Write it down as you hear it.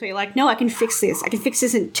But you're like, no, I can fix this. I can fix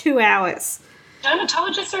this in 2 hours.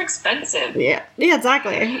 Dermatologists are expensive. Yeah,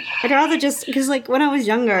 exactly. I'd rather just, because, like, when I was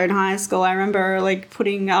younger in high school, I remember, like,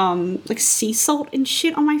 putting, like, sea salt and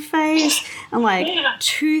shit on my face, and, like,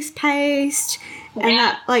 toothpaste, and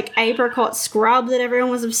that, like, apricot scrub that everyone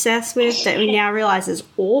was obsessed with that we now realise is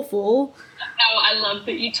awful. No, I love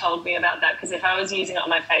that you told me about that, because if I was using it on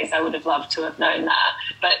my face, I would have loved to have known that.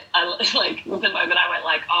 But the moment I went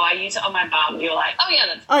like, oh, I use it on my bum, you're like, oh yeah,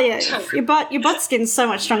 that's. Oh yeah, your butt skin's so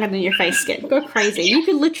much stronger than your face skin. Go crazy. You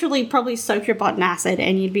could literally probably soak your butt in acid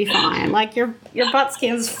and you'd be fine. Like your butt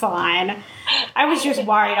skin's fine. I was just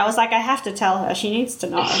worried. I was like, I have to tell her. She needs to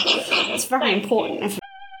know. It's very important.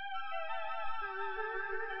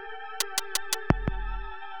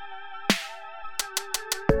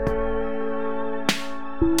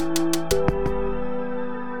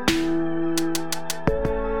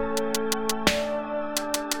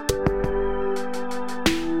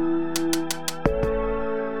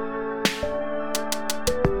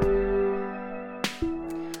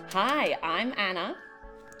 Hi, I'm Anna.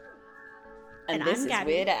 And this I'm is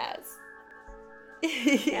Gabby. Weird As.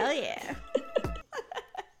 Hell yeah.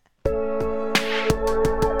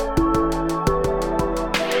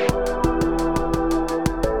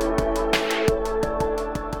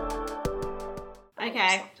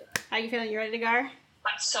 Okay. How you feeling? You ready to go? I'm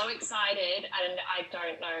so excited, and I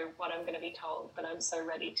don't know what I'm going to be told, but I'm so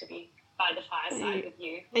ready to be by the fireside with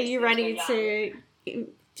you. Are you ready to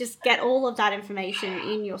just get all of that information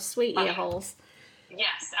in your sweet ear holes?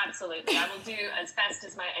 Yes, absolutely. I will do as best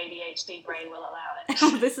as my ADHD brain will allow it.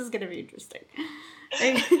 Oh, this is going to be interesting.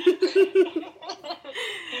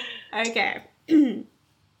 Okay.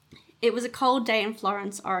 It was a cold day in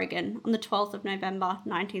Florence, Oregon, on the 12th of November,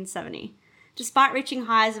 1970. Despite reaching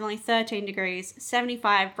highs of only 13 degrees,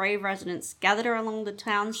 75 brave residents gathered along the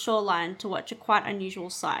town's shoreline to watch a quite unusual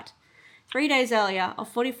sight. 3 days earlier, a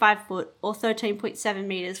 45-foot, or 13.7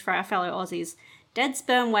 metres for our fellow Aussies, dead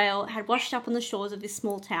sperm whale had washed up on the shores of this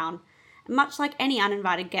small town, and much like any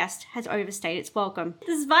uninvited guest, has overstayed its welcome.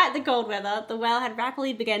 Despite the cold weather, the whale had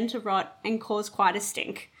rapidly begun to rot and cause quite a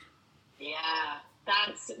stink. Yeah,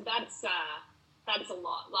 that's a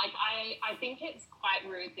lot. Like, I think it's quite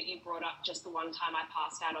rude that you brought up just the one time I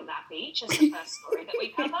passed out on that beach as the first story that we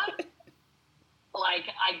covered. Like,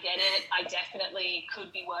 I get it. I definitely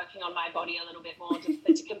could be working on my body a little bit more,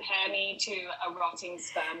 but to compare me to a rotting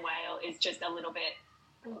sperm whale is just a little bit,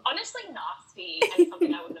 honestly, nasty and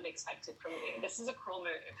something I wouldn't have expected from you. This is a cruel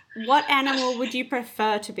move. What animal would you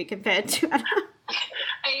prefer to be compared to? A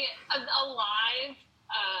live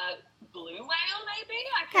blue whale, maybe?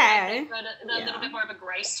 I feel like they've got a little bit more of a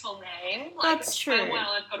graceful name. Like, that's true.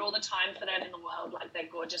 Well, I've got all the time for them in the world. Like, they're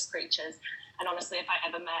gorgeous creatures. And honestly, if I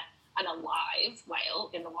ever met an alive whale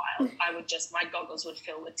in the wild, I would just, my goggles would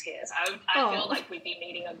fill with tears. I feel like we'd be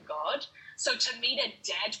meeting a god. So to meet a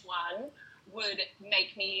dead one would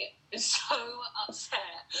make me so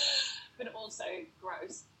upset, but also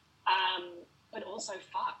gross. But also,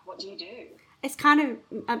 fuck, what do you do? It's kind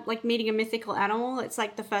of like meeting a mythical animal. It's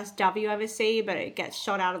like the first dove you ever see, but it gets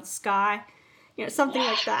shot out of the sky. You know, something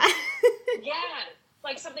like that. Yeah.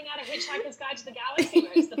 Like something out of Hitchhiker's Guide to the Galaxy,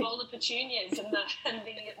 where it's the bowl of petunias and the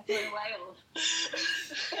blue whale.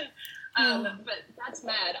 But that's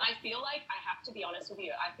mad. I feel like I have to be honest with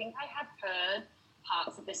you. I think I have heard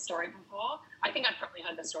parts of this story before. I think I've probably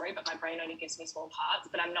heard the story, but my brain only gives me small parts.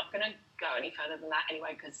 But I'm not going to go any further than that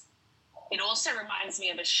anyway, because it also reminds me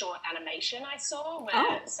of a short animation I saw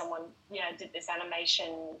where someone did this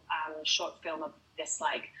animation short film of this,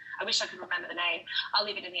 like, I wish I could remember the name. I'll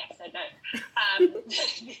leave it in the episode note.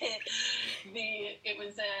 It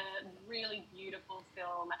was a really beautiful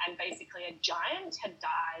film, and basically a giant had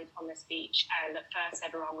died on this beach, and at first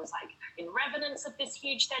everyone was like in reverence of this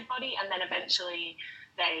huge dead body, and then eventually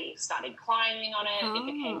they started climbing on it. It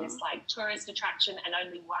became this like tourist attraction, and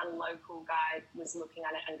only one local guy was looking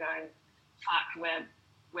at it and going, fuck,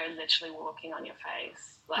 we're literally walking on your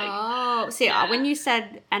face. Like, when you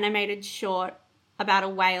said animated short about a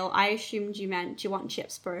whale, I assumed you meant, do you want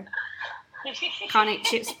chips, bro? Can't eat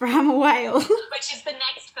chips, bro, I'm a whale. Which is the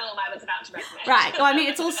next film I was about to recommend. Right. Well, I mean,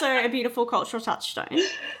 it's also a beautiful cultural touchstone.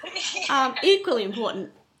 Equally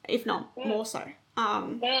important, if not more so.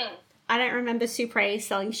 I don't remember Supre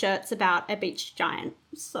selling shirts about a beach giant,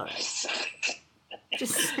 so...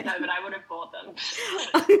 No, but I would have bought them.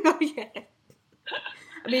 Oh, yeah.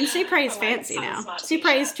 I mean, Supre's From, like, fancy now. Sunsmart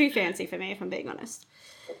Supre's t-shirt. too fancy for me, if I'm being honest.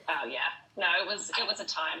 Oh yeah, no, it was a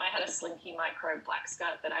time. I had a slinky micro black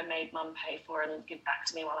skirt that I made Mum pay for and give back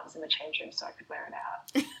to me while I was in the change room so I could wear it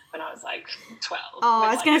out when I was like 12. Oh,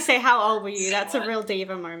 I was going to say, how old were you? That's a real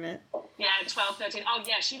diva moment. Yeah, 12, 13. Oh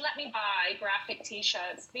yeah, she let me buy graphic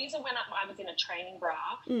t-shirts. These are when I was in a training bra,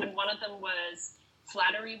 and one of them was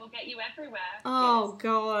 "Flattery will get you everywhere." Oh, Yes.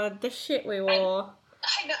 God, the shit we wore.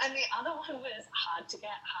 I know, and the other one was "Hard to get,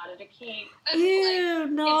 harder to keep." And Ew,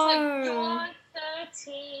 no. It's like, you're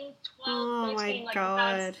 13, 12, Oh, 13. my Like,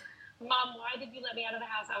 God. that's, Mum, why did you let me out of the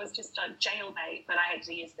house? I was just a jailbait, but I had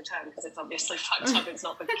to use the term because it's obviously fucked up. It's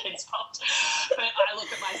not the kid's fault. But I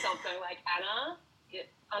look at myself going like, Anna,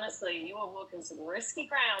 honestly, you are walking some risky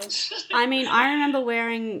ground. I mean, I remember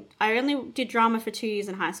I only did drama for 2 years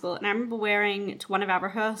in high school, and I remember wearing to one of our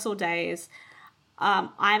rehearsal days,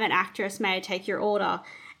 I'm an actress, may I take your order?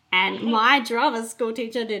 And my drama school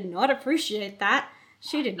teacher did not appreciate that.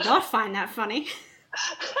 She did not find that funny.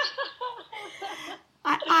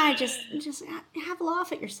 I just have a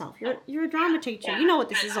laugh at yourself. You're a drama teacher. You know what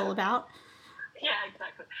this is all about. Yeah,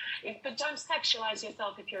 exactly. But don't sexualize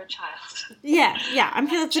yourself if you're a child. Yeah, I'm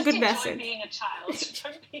sure that's a good enjoy message. Being a child.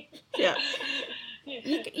 Don't be. Yeah. You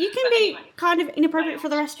can But be anyway, kind of inappropriate for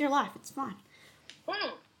the rest of your life. It's fine.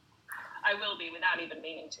 I will be without even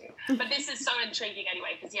meaning to. But this is so intriguing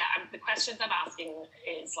anyway, because the questions I'm asking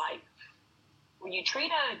is like, well, you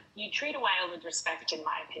treat a whale with respect, in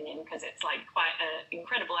my opinion, because it's like quite an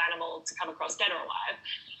incredible animal to come across dead or alive.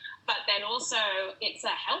 But then also it's a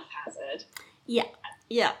health hazard. Yeah.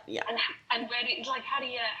 And where how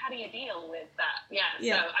do you deal with that? Yeah.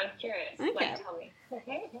 So I'm curious. Okay. Like, tell me.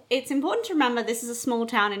 It's important to remember this is a small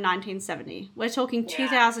town in 1970. We're talking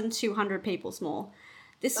 2,200 people small.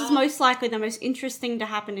 This is most likely the most interesting to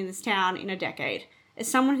happen in this town in a decade. As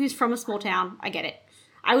someone who's from a small town, I get it.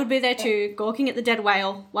 I would be there too, gawking at the dead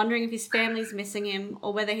whale, wondering if his family's missing him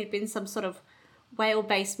or whether he'd been some sort of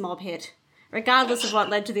whale-based mob hit. Regardless of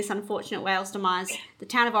what led to this unfortunate whale's demise, the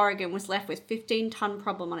town of Oregon was left with 15-ton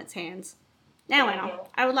problem on its hands. Now, Anna,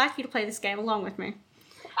 I would like you to play this game along with me.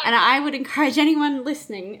 And I would encourage anyone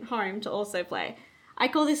listening at home to also play. I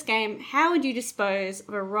call this game, How Would You Dispose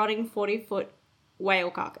of a Rotting 40-Foot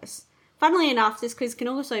Whale Carcass? Funnily enough, this quiz can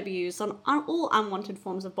also be used on all unwanted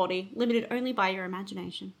forms of body, limited only by your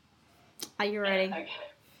imagination. Are you ready? Okay.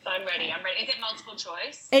 I'm ready. Is it multiple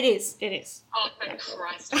choice? It is. Oh, thank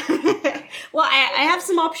Christ. Well, I have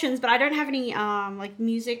some options, but I don't have any like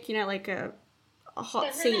music, like a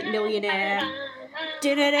hot seat millionaire.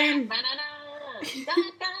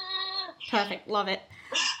 Perfect, love it.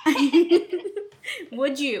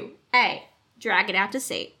 Would you A, drag it out to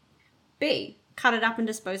sea, B, cut it up and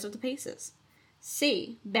dispose of the pieces,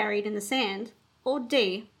 C, bury it in the sand, or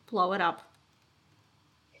D, blow it up?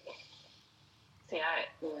 See,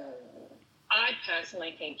 I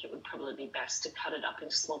personally think it would probably be best to cut it up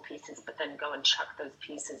into small pieces, but then go and chuck those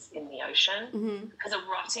pieces in the ocean. Because a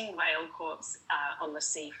rotting whale corpse on the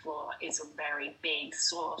seafloor is a very big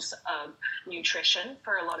source of nutrition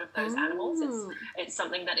for a lot of those animals. It's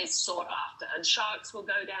something that is sought after. And sharks will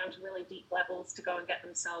go down to really deep levels to go and get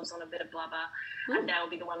themselves on a bit of blubber, and they'll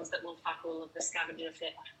be the ones that will fuck all of the scavenger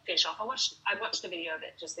fish off. I watched a video of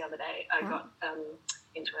it just the other day. I got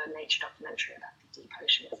into a nature documentary about the deep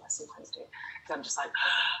ocean, as I sometimes do. Because I'm just like,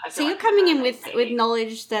 so you're coming in with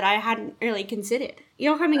knowledge that I hadn't really considered.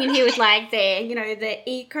 You're coming in here with like the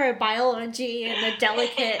ecobiology and the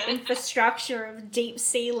delicate infrastructure of deep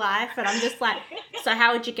sea life, and I'm just like, so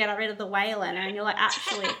how would you get rid of the whale, Anna? And you're like,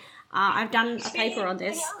 actually, I've done a paper on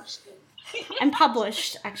this and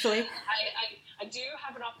published, actually. I do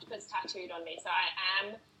have an octopus tattooed on me, so I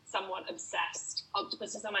am somewhat obsessed.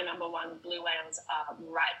 Octopuses are my number one. Blue whales are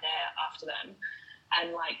right there after them.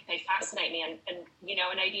 And, like, they fascinate me. And an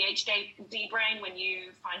ADHD brain, when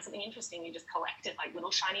you find something interesting, you just collect it like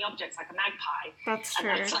little shiny objects, like a magpie. That's true.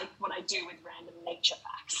 And that's, like, what I do with random nature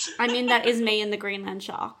facts. I mean, that is me and the Greenland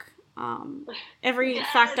shark. Every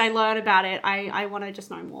fact I learn about it, I want to just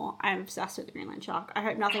know more. I'm obsessed with the Greenland shark. I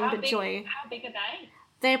hope nothing but joy. How big are they?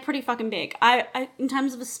 They're pretty fucking big. I in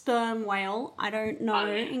terms of a sperm whale, I don't know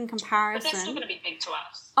in comparison. But they're still going to be big to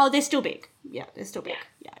us. Oh, they're still big. Yeah, they're still big.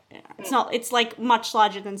 Yeah. It's like much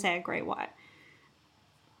larger than, say, a great white.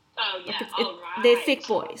 Oh, yeah. Right. They're thick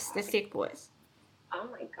boys. Oh,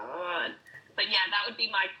 my God. But, yeah, that would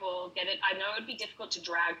be my call. Get it. I know it would be difficult to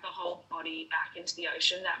drag the whole body back into the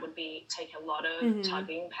ocean. That would take a lot of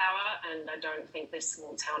tugging power, and I don't think this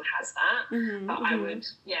small town has that. But I would,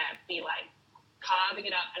 be like, carving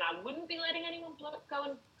it up, and I wouldn't be letting anyone go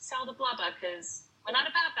and sell the blubber, because we're not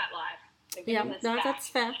about that life. Yeah, no, that's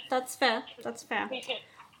fair.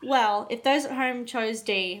 Well, if those at home chose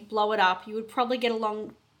D, blow it up, you would probably get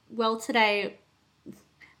along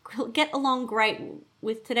great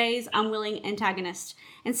with today's unwilling antagonist,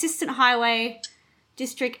 Assistant Highway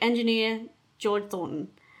District Engineer George Thornton.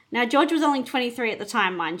 Now, George was only 23 at the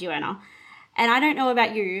time, mind you, Anna. And I don't know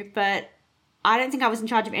about you, but I don't think I was in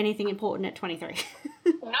charge of anything important at 23.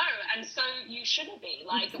 No, and so you shouldn't be.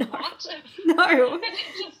 Like, what? No.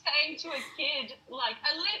 Just saying to a kid, like,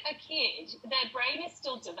 a kid, their brain is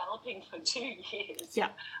still developing for 2 years. Yeah.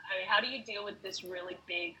 I mean, how do you deal with this really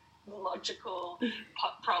big logical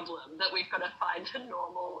problem that we've got to find a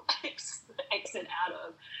normal exit out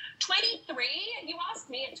of? 23? You asked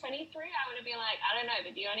me at 23, I would have been like, I don't know,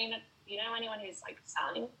 but do you know anyone who's, like,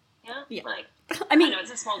 selling? Yeah. Like, I know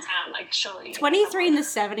it's a small town. Like, surely 23 in the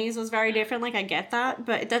 70s was very different. Like, I get that,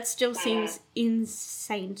 but that still seems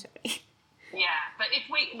insane to me. Yeah, but if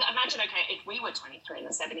we were 23 in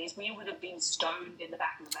the 70s, we would have been stoned in the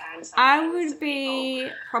back of the van. I would be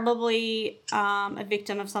probably a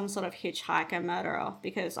victim of some sort of hitchhiker murderer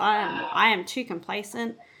because I am too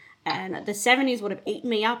complacent, and the 70s would have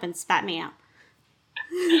eaten me up and spat me out.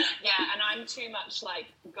 Yeah, and I'm too much, like,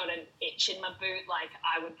 got an itch in my boot. Like,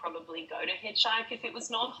 I would probably go to hitchhike if it was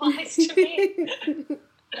normalised to me.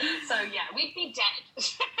 So, yeah, we'd be dead.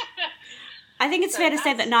 I think it's fair to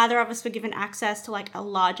say that neither of us were given access to, like, a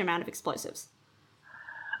large amount of explosives.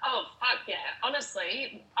 Oh, fuck yeah.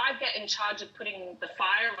 Honestly, I get in charge of putting the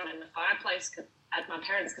fire on in the fireplace at my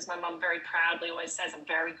parents because my mum very proudly always says I'm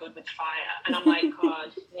very good with fire. And I'm like,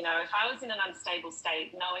 God, you know, if I was in an unstable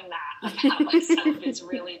state, knowing that about myself is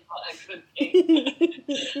really not a good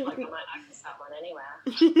thing. Like, I might access that one anywhere.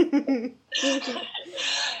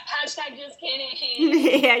 Hashtag just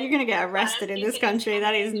kidding. Yeah, you're going to get arrested in this country.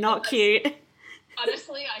 That is not cute.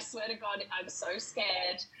 Honestly, I swear to God, I'm so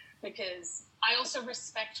scared because I also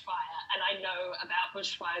respect fire and I know about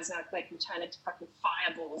bushfires and they can turn into fucking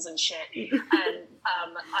fireballs and shit. And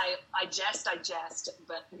I jest,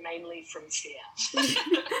 but mainly from fear.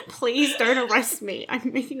 Please don't arrest me.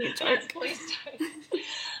 I'm making a joke. Yes, please don't.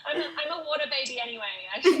 I'm a water baby anyway.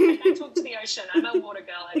 I talk to the ocean. I'm a water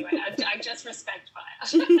girl anyway. I just respect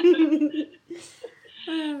fire.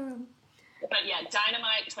 But yeah,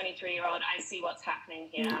 dynamite 23-year-old, I see what's happening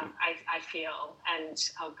here. No. I feel, and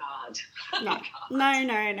oh God. No.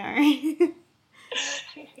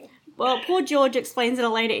 Well, poor George explains in a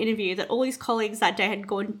later interview that all his colleagues that day had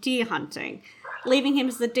gone deer hunting, leaving him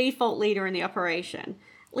as the default leader in the operation.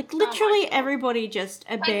 Like, literally everybody just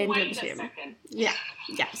abandoned him. Second. Yeah.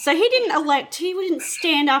 So he didn't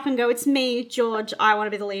stand up and go, it's me, George, I want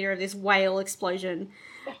to be the leader of this whale explosion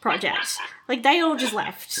project. Like, they all just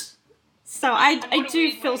left. So I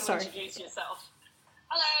do feel sorry. Introduce yourself.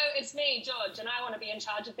 Hello, it's me, George, and I want to be in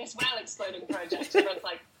charge of this whale exploding project. And everyone's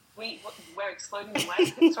like, we're exploding the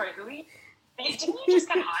whale? Sorry, who are you? Didn't you just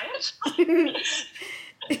get hired?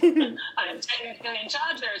 I am technically in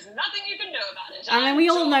charge. There is nothing you can do about it. I mean, we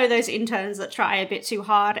all know those interns that try a bit too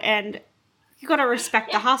hard, and you got to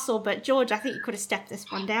respect the hustle. But George, I think you could have stepped this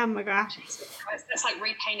one down, my guy. It's like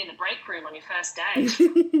repainting the break room on your first day.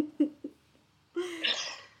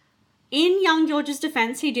 In young George's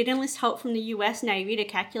defense, he did enlist help from the US Navy to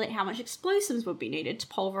calculate how much explosives would be needed to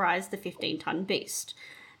pulverize the 15-ton beast.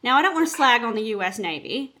 Now, I don't want to slag on the US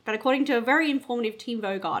Navy, but according to a very informative Teen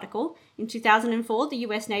Vogue article, in 2004, the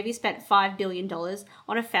US Navy spent $5 billion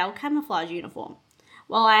on a failed camouflage uniform.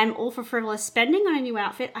 While I am all for frivolous spending on a new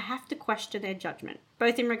outfit, I have to question their judgment,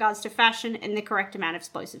 both in regards to fashion and the correct amount of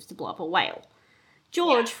explosives to blow up a whale.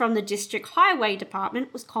 George, from the District Highway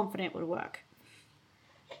Department, was confident it would work.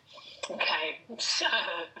 Okay.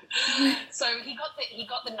 So he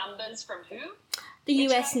got the numbers from who? The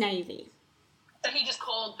US Navy. So he just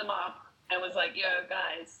called them up and was like, yo,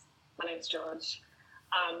 guys, my name's George.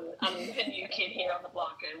 I'm the new kid here on the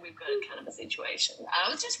block and we've got kind of a situation. I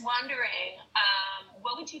was just wondering,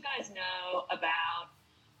 what would you guys know about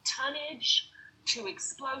tonnage to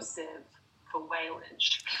explosive for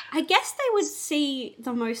whalage? I guess they would see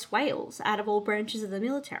the most whales out of all branches of the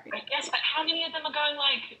military. I guess, but how many of them are going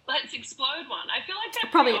like, let's explode one? I feel like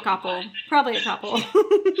they're Probably a couple.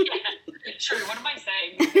 Yeah, true. What am I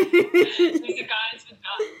saying? These are guys with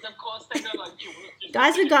guns. Of course they go like...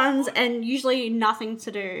 Guys with guns and usually nothing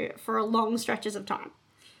to do for long stretches of time.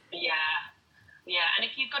 Yeah, and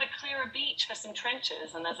if you've got to clear a beach for some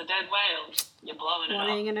trenches and there's a dead whale, you're blowing it up. What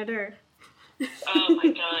are you going to do? Oh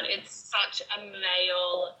my God, it's such a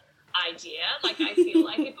male idea. Like, I feel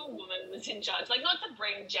like if a woman was in charge, like, not to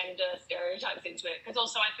bring gender stereotypes into it, because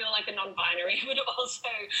also I feel like a non-binary would also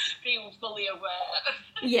be fully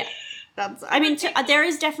aware. Yeah. There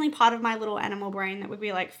is definitely part of my little animal brain that would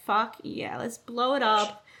be like, fuck yeah, let's blow it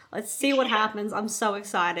up. Let's see what happens. I'm so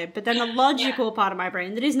excited. But then the logical part of my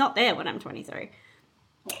brain that is not there when I'm 23.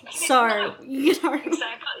 So, No, you know,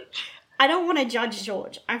 exactly. I don't want to judge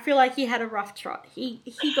George. I feel like he had a rough trot. He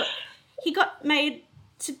got made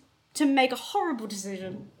to make a horrible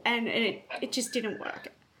decision, and it just didn't work.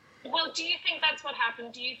 Well, do you think that's what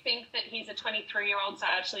happened? Do you think that he's a 23-year-old, so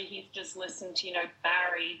actually he's just listened to,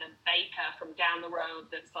 Barry, the baker from down the road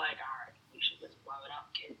that's like, all right, you should just blow it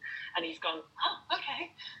up, kid. And he's gone, oh,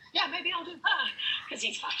 okay, yeah, maybe I'll do that. Because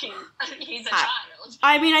he's a child.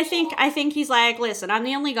 I mean, I think he's like, listen, I'm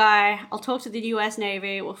the only guy. I'll talk to the US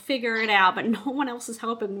Navy. We'll figure it out, but no one else is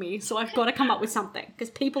helping me, so I've got to come up with something.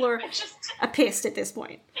 Because people are pissed at this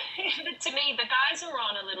point. To me, the guys are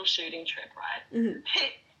on a little shooting trip, right? Mm-hmm.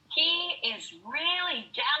 He is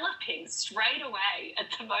really galloping straight away at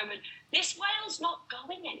the moment. This whale's not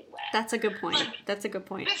going anywhere. That's a good point.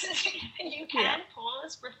 This is, you can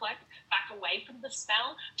pause, reflect, back away from the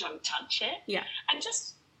spell, don't touch it. Yeah. And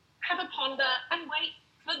just have a ponder and wait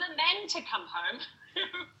for the men to come home.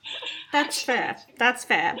 That's fair.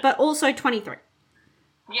 But also 23.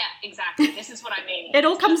 Yeah, exactly. This is what I mean. It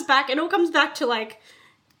all comes back to like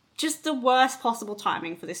just the worst possible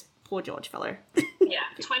timing for this poor George fellow. Yeah,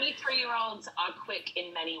 23-year-olds are quick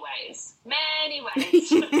in many ways. Many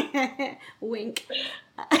ways. Wink.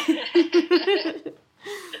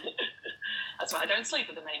 That's why I don't sleep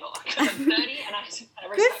with them anymore. Because I'm 30 and I respect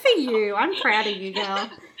Good for myself. you. I'm proud of you, girl.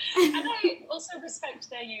 And I also respect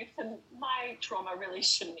their youth, and my trauma really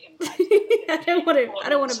shouldn't impact I don't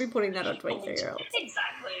want to be putting that on 23-year-olds.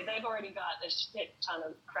 Exactly. They've already got a shit ton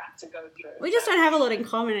of crap to go through. We just don't have a lot in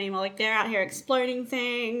common anymore. Like, they're out here exploding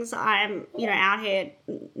things. I'm, out here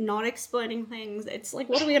not exploding things. It's like,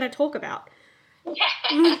 what are we going to talk about?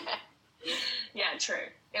 Yeah. Yeah, true.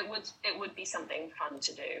 It would be something fun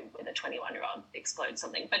to do with a 21-year-old, explode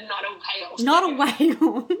something, but not a whale. Not a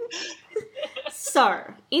whale.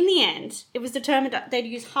 So, in the end, it was determined that they'd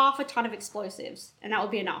use half a ton of explosives, and that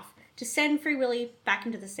would be enough, to send Free Willy back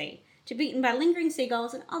into the sea, to be eaten by lingering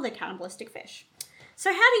seagulls and other cannibalistic fish.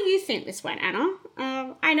 So how do you think this went, Anna?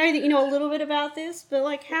 I know that you know a little bit about this, but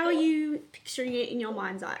like, how are you picturing it in your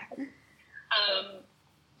mind's eye?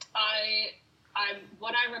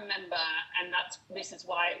 What I remember, and this is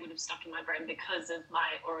why it would have stuck in my brain because of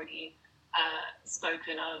my already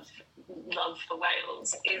spoken of love for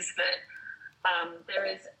whales, is that there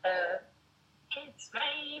is it's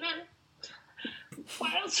raining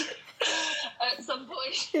whales at some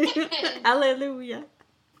point. Hallelujah.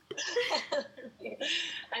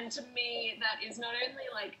 And to me, that is not only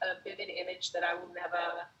like a vivid image that I will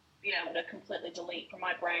never be able to completely delete from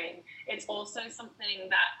my brain, it's also something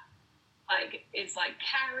that it's like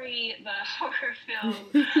Carrie, the horror film,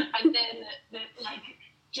 and then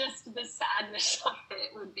just the sadness of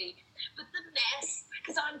it would be, but the mess,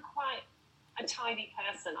 because I'm quite a tidy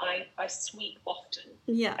person. I sweep often.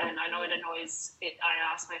 Yeah. And I know it annoys it. I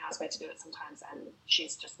ask my housemate to do it sometimes, and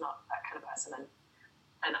she's just not that kind of person.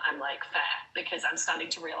 And I'm like, fair, because I'm starting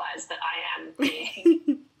to realize that I am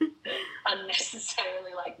being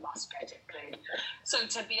unnecessarily musketed clean. So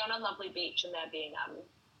to be on a lovely beach and there being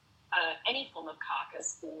any form of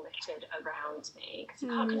carcass littered around me, because you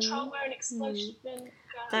can't control where an explosion goes.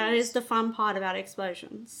 That is the fun part about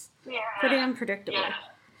explosions. Yeah. Pretty unpredictable.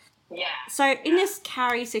 Yeah. So in this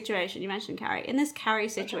Carrie situation, you mentioned Carrie. In this Carrie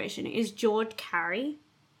situation, is George Carrie?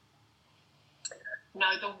 No,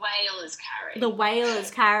 the whale is Carrie. The whale is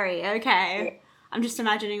Carrie. Okay. Yeah. I'm just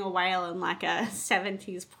imagining a whale in like a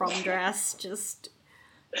 70s prom dress, just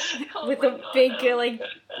with a big ginger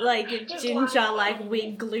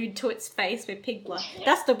wig glued to its face with pig blood. Yeah.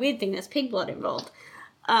 That's the weird thing. There's pig blood involved.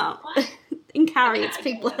 In Carrie, it's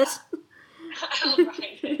pig blood. Oh,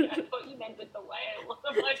 right. I thought you meant with the whale.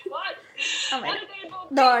 I'm like, what? Oh, what are they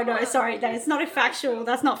involved? No, sorry. It's not a factual.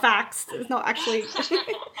 That's not facts. It's not actually.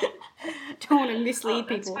 Don't want to mislead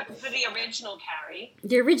people. For the original Carrie.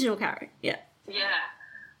 The original Carrie, yeah. Yeah.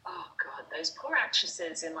 Oh, God, those poor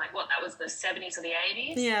actresses in, that was the 70s or the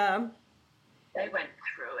 80s? Yeah. They went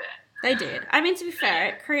through it. They did. I mean, to be fair,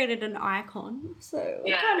 it created an icon, so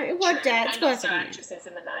it worked out. It's and worth also it. actresses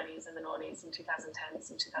in the 90s and the noughties and 2010s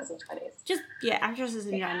and 2020s. Just, actresses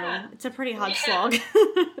in general. It's a pretty hard slog.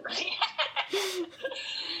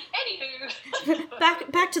 Anywho.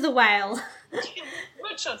 Back to the whale.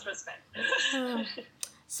 Much respect.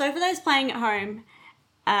 So for those playing at home,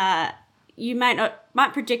 you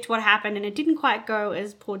might predict what happened, and it didn't quite go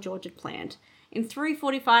as poor George had planned. In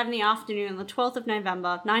 3:45 in the afternoon on the 12th of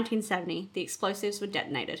November, 1970, the explosives were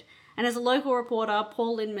detonated. And as a local reporter,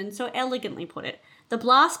 Paul Lindman, so elegantly put it, the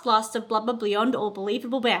blast blasted blubber beyond all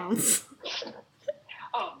believable bounds.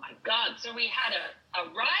 Oh my God. So we had a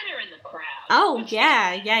rider in the crowd. Oh,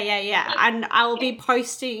 yeah. And I'll be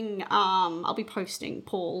posting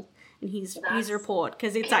Paul and his report,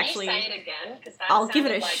 because it's actually... Can you say it again? Because I'll give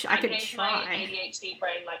it a like, I could gave try. my ADHD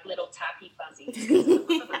brain like little tappy fuzzies.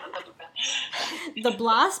 The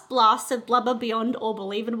blast blasted blubber beyond all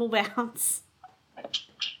believable bounds.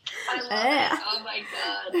 I love it. Oh my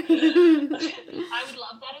god. I would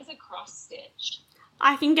love that as a cross stitch.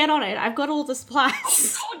 I can get on it. I've got all the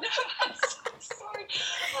supplies. Oh no, I'm so sorry.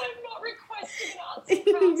 I'm not requesting an arts and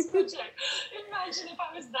crafts project. Imagine if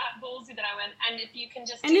I was that ballsy that I went, and if you can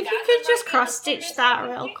just cross stitch that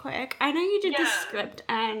real quick. I know you did the script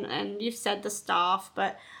and you've said the staff,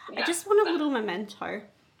 but I just want a little memento.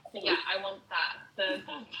 Yeah, I want that. The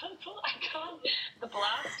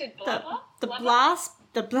blasted blubber?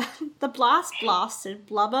 The blast blasted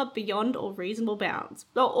blubber beyond all reasonable bounds.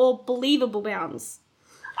 Or believable bounds.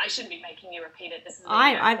 I shouldn't be making you repeat it. This is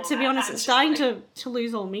to be honest, it's starting to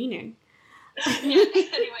lose all meaning. Anyway,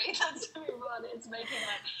 let's move on. It's making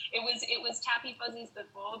it was tappy fuzzies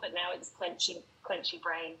before, but now it's clenchy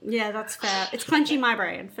brain. Yeah, that's fair. It's clenching my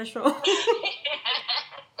brain, for sure.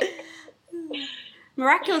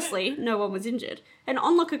 Miraculously, no one was injured. An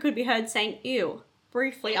onlooker could be heard saying "ew"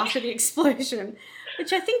 briefly after the explosion,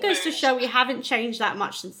 which I think goes to show we haven't changed that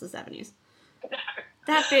much since the 70s. No.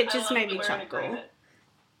 That bit just made me chuckle.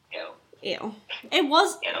 Ew. It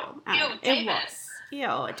was ew. It was.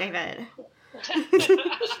 Ew, David.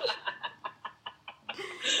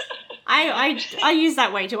 I use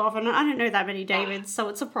that way too often. I don't know that many Davids, so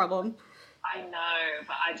it's a problem. I know,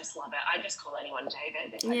 but I just love it. I just call anyone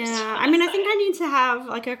David. Yeah, I mean, I think I need to have,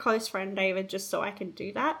 like, a close friend David just so I can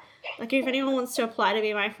do that. Like, if anyone wants to apply to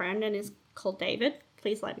be my friend and is called David,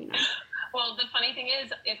 please let me know. Well, the funny thing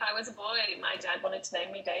is, if I was a boy, my dad wanted to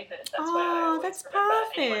name me David. That's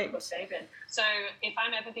perfect. David. So if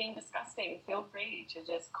I'm ever being disgusting, feel free to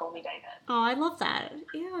just call me David. Oh, I love that.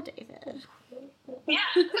 Yeah, David. Yeah.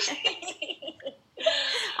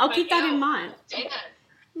 I'll keep that in mind. David.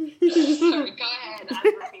 Sorry, go ahead.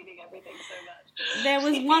 I'm repeating everything so much. There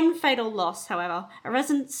was one fatal loss, however. A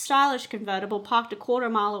resident stylish convertible parked a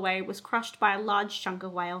quarter-mile away was crushed by a large chunk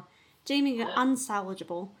of whale, deeming it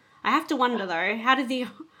unsalvageable. I have to wonder, though, how did the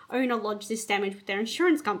owner lodge this damage with their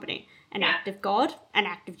insurance company? An act of God? An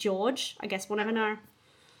act of George? I guess we'll never know.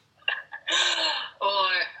 Or,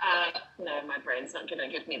 no, my brain's not going to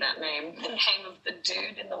give me that name. The name of the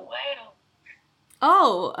dude in the whale.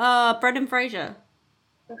 Oh, Brendan Fraser.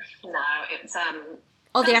 No, it's,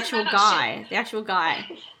 the actual guy. The actual guy.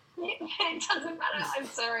 It doesn't matter. I'm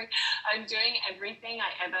sorry. I'm doing everything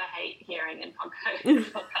I ever hate hearing in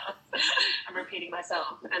podcasts. I'm repeating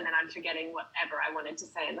myself, and then I'm forgetting whatever I wanted to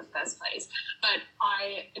say in the first place. But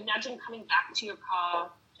I imagine coming back to your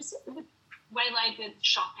car, just waylaid with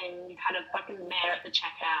shopping. You've had a fucking mare at the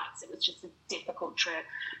checkouts. It was just a difficult trip.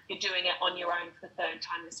 You're doing it on your own for the third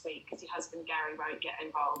time this week because your husband Gary won't get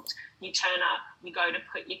involved. You turn up, you go to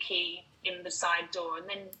put your key in the side door, and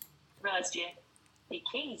then realize your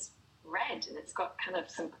key's red, and it's got kind of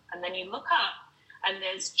some, and then you look up and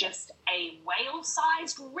there's just a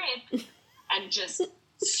whale-sized rib and just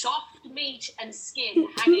soft meat and skin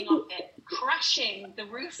hanging off it, crushing the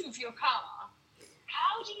roof of your car.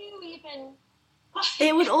 How do you even...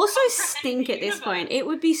 It would also stink at this point. It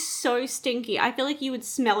would be so stinky. I feel like you would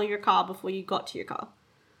smell your car before you got to your car.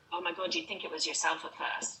 Oh my God, you'd think it was yourself at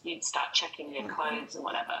first. You'd start checking your clothes and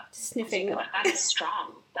whatever. Sniffing. Like, that is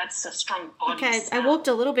strong. That's a strong body Okay, smell. I walked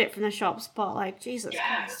a little bit from the shops, but, like, Jesus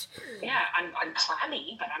Christ. Yeah, I'm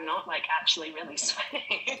clammy, but I'm not, like, actually really sweating.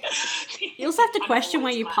 You also have to question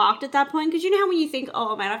where you parked at that point, because you know how when you think,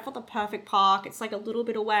 oh man, I've got the perfect park, it's like a little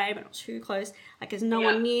bit away, but not too close, like there's no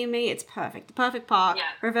one near me, it's perfect. The perfect park. Yeah.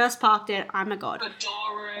 Reverse parked it, I'm a god. Good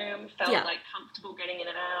door room, felt like comfortable getting in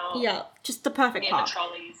and out. Yeah, just the perfect park. The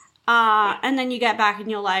trolleys. And then you get back and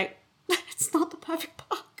you're like, it's not the perfect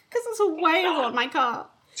park, because there's a whale on my car.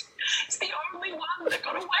 It's the only one that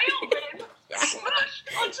got a whale rib smashed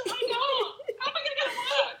onto my car. How am I going to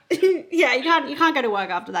go to work? Yeah, you can't go to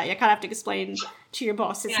work after that. You kind of have to explain to your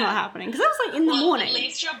boss it's not happening. Because that was like in the morning. At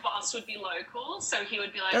least your boss would be local, so he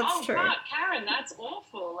would be like, That's true. Fuck, Karen, that's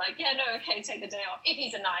awful. Like, yeah, no, okay, take the day off. If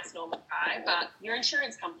he's a nice, normal guy, but your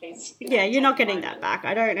insurance company's... Yeah, you're not getting that back.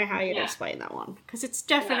 I don't know how you'd explain that one. Because it's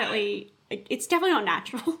definitely... No. It's definitely not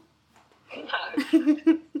natural. No.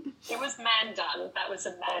 It was man done. That was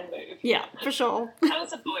a man move. Yeah, for sure. That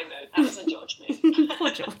was a boy move. That was a George move.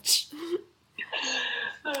 Poor George.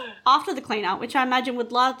 After the clean-up, which I imagine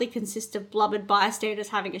would largely consist of blubbered bystanders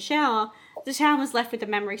having a shower, the town was left with a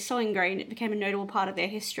memory so ingrained it became a notable part of their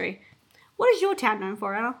history. What is your town known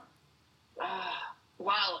for, Anna?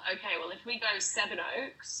 Well, okay, well, if we go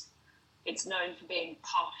Sevenoaks, it's known for being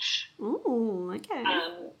posh. Ooh, okay.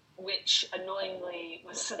 Which annoyingly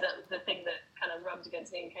was the thing that kind of rubbed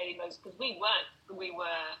against me and Katie most, because we were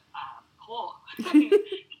poor.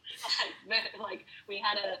 Like, we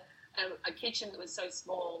had a kitchen that was so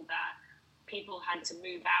small that people had to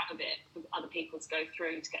move out of it for other people to go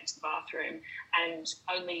through to get to the bathroom, and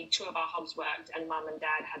only 2 of our hobs worked, and Mum and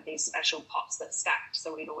Dad had these special pots that stacked,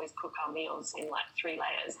 so we'd always cook our meals in like 3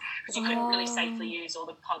 layers, because you couldn't really safely use all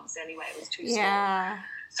the pots anyway, it was too small.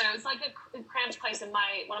 So it was like a cramped place, and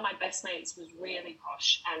one of my best mates was really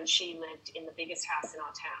posh, and she lived in the biggest house in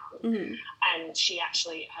our town. Mm-hmm. And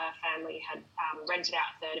her family had rented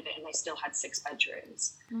out a third of it, and they still had 6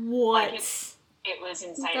 bedrooms. What? Like it was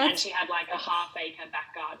insane. And she had like a half-acre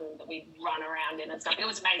back garden that we'd run around in and stuff. It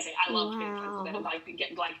was amazing. I loved being friends with her.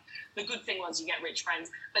 Like, the good thing was you get rich friends.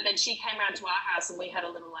 But then she came around to our house, and we had a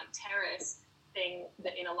little like terrace thing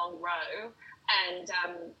in a long row, and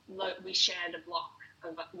we shared a block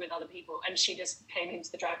with other people, and she just came into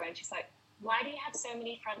the driveway and she's like, "Why do you have so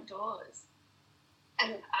many front doors?"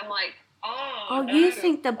 And I'm like, "Oh, no. You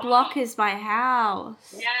think the block is my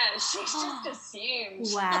house?" Yeah, she's just assumed.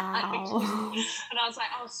 Wow. And I was like,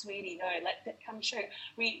 "Oh, sweetie, no, come show."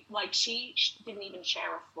 She didn't even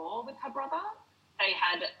share a floor with her brother. They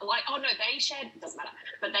had they shared, it doesn't matter,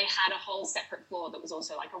 but they had a whole separate floor that was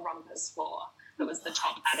also like a rumpus floor that was the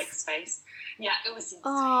top attic space. Yeah, it was insane.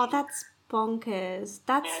 Oh, that's bonkers.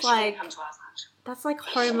 That's like, come to ours much. That's like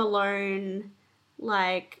Home Alone,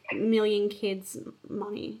 like Million Kids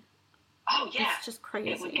money. Oh yeah, it's just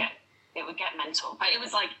crazy. It would get mental, but it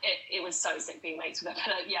was like it was so sick being mates with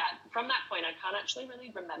her. But yeah, from that point, I can't actually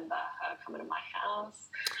really remember her coming to my house.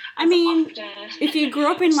 I mean, if you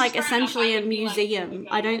grew up in like essentially a museum,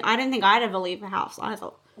 I don't think I'd ever leave the house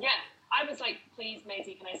either. Yeah. I was like, "Please,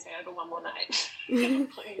 Maisie, can I stay over one more night?"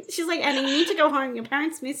 Please. She's like, "Annie, you need to go home. Your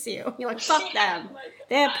parents miss you." You're like, "Fuck them.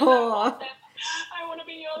 They're poor." I want to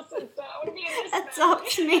be your sister. I want to be your sister.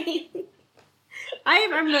 Adopt me. I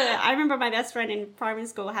remember my best friend in primary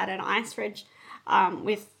school had an ice fridge,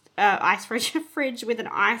 fridge with an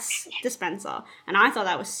ice dispenser, and I thought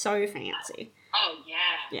that was so fancy. Oh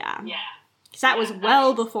yeah. Yeah. Because that was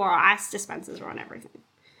well before ice dispensers were on everything.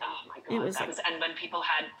 Oh my god, and when people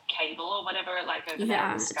had cable or whatever, like over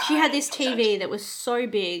there in the sky. She had this TV that was so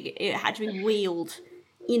big it had to be wheeled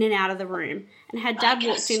in and out of the room. And her dad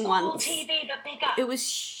walked in once. TV, but bigger. It was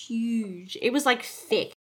huge. It was like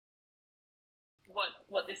thick.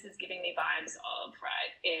 What this is giving me vibes of,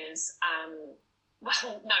 right, is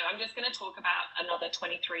well, no, I'm just going to talk about another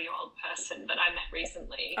 23-year-old person that I met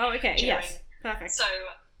recently. Oh, okay. Yes. Perfect. So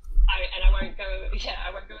I won't go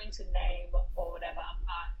into name or whatever,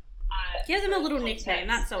 but give them a little nickname.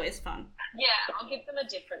 That's always fun. Yeah, I'll give them a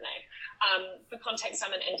different name. For context,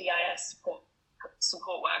 I'm an NDIS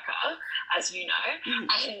support worker, as you know,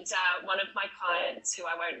 and one of my clients, who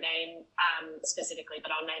I won't name specifically,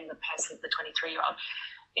 but I'll name the person, the 23-year-old,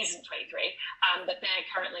 isn't 23, but they're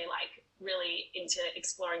currently like really into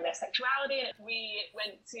exploring their sexuality, and we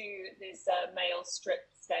went to this male strip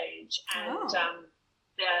stage, and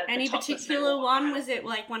any particular one? Was it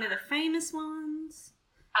like one of the famous ones?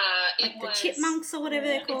 Like the Chipmunks or whatever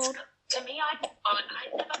they're called? To me, I'd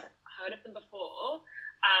never heard of them before,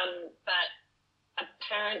 but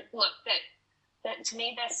that to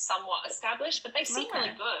me they're somewhat established, but they seem really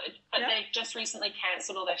good. But they've just recently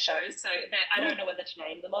cancelled all their shows, so I don't know whether to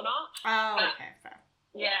name them or not. Oh, okay, fair.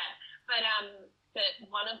 Yeah, but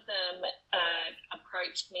one of them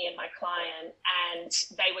approached me and my client, and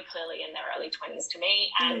they were clearly in their early 20s to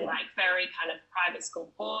me, and like very kind of private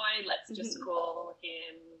school boy. Let's just call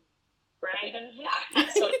him Braden.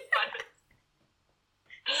 Sort of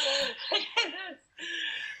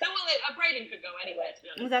Braden could go anywhere, to be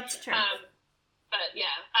honest. That's true.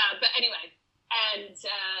 But anyway, and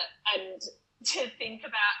to think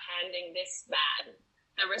about handing this man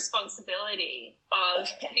the responsibility of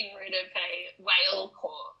getting rid of a whale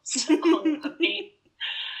corpse on a beach,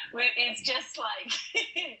 it's just like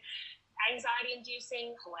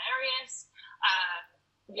anxiety-inducing, hilarious,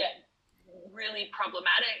 really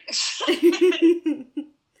problematic.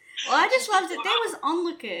 Well, I just loved it. There was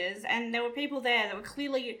onlookers, and there were people there that were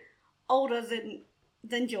clearly older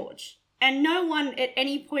than George. And no one at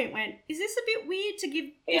any point went, "Is this a bit weird to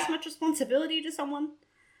give this much responsibility to someone?"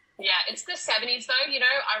 Yeah, it's the 70s though, you know.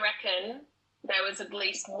 I reckon there was at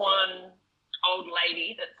least one old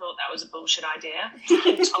lady that thought that was a bullshit idea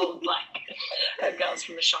and told like her girls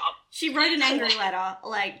from the shop. She wrote an angry letter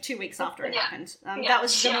like 2 weeks after it happened. That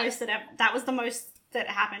was the most that was the most that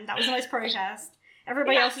happened. That was the most protest.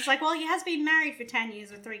 Everybody else is like, "Well, he has been married for 10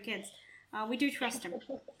 years with 3 kids." We do trust him.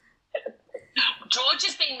 George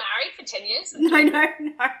has been married for 10 years. No.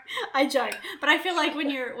 I joke. But I feel like when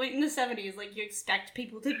you're in the 70s, like, you expect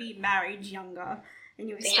people to be married younger, and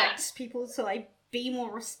you expect people to, like, be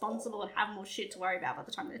more responsible and have more shit to worry about by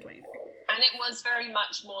the time they're 23. And it was very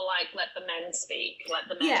much more like, let the men speak, let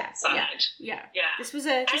the men decide. Yeah. Yeah. This was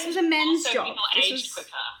a men's also job. People aged quicker.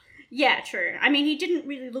 Yeah, true. I mean, he didn't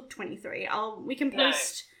really look 23. We can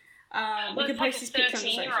post. We can post his picture on the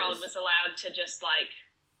socials. A 13-year-old was allowed to just like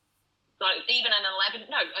even an 11,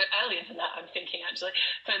 earlier than that, I'm thinking actually,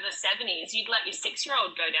 for the 70s, you'd let your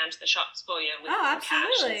 6-year-old go down to the shops for you with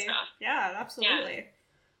cash and stuff. Yeah, absolutely.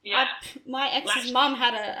 Yeah. My ex's mum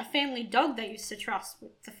had a family dog they used to trust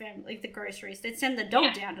with the family, the groceries. They'd send the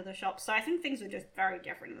dog down to the shop, so I think things were just very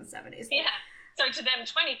different in the 70s. Yeah. So to them,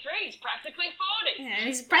 23 is practically 40. Yeah,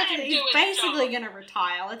 he's basically going to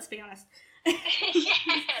retire, let's be honest.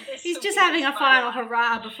 He's just having a final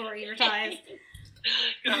hurrah before he retires.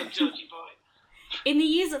 Oh, Georgie boy. In the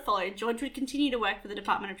years that followed, George would continue to work for the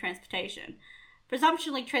Department of Transportation,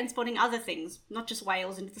 presumptuously transporting other things, not just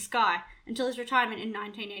whales, into the sky, until his retirement in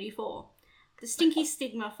 1984. The stinky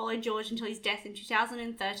stigma followed George until his death in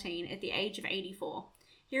 2013 at the age of 84.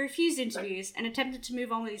 He refused interviews and attempted to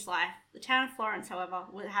move on with his life. The town of Florence, however,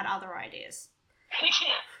 had other ideas.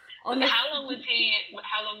 How long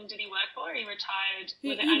did he work for? He retired.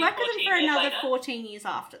 He worked with them for another 14 years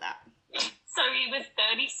after that. So he was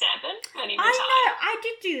 37 when he retired. I know. I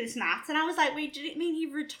did do this maths, and I was like, wait, did it mean he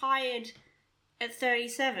retired at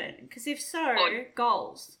 37? Because if so,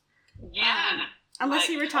 goals. Yeah. Unless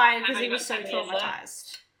he retired because he was so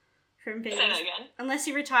traumatized from being. Say that again. Unless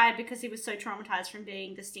he retired because he was so traumatized from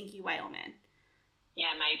being the stinky whale man.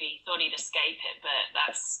 Yeah, maybe. Thought he'd escape it, but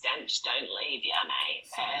that stench don't leave you, mate.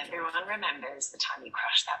 So everyone remembers the time you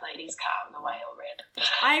crushed that lady's car on the whale rid.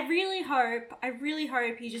 I really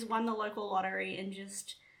hope he just won the local lottery and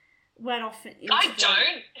just went off into No? I don't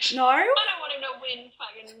want him to win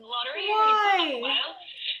fucking lottery. Why? Whale.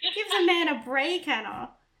 Give the man a break,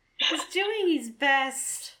 Anna. He's doing his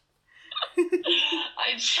best. It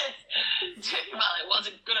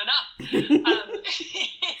wasn't good enough.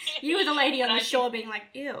 You were the lady on the shore being like,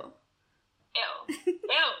 ew,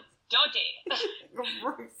 dodgy. Gross.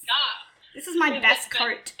 Nah. This is my best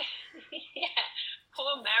coat. Yeah,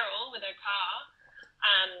 poor Meryl with her car.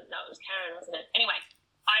 No, it was Karen, wasn't it? Anyway,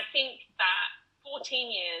 I think that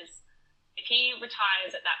 14 years, if he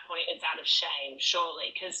retires at that point, it's out of shame,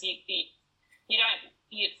 surely, because you're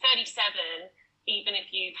 37. Even if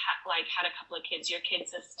you've had a couple of kids, your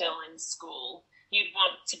kids are still in school. You'd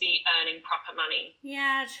want to be earning proper money.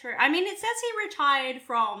 Yeah, true. I mean, it says he retired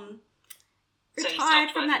from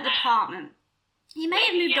that department. He may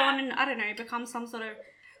have moved on and, I don't know, become some sort of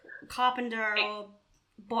carpenter or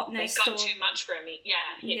botanist. It got too much for him.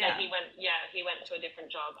 He went to a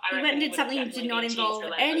different job. He went and did something that did not involve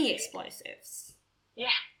any explosives. Yeah.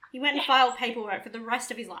 He went and filed paperwork for the rest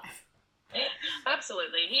of his life.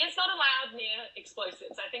 Absolutely. He is not allowed near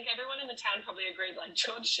explosives. I think everyone in the town probably agreed, like,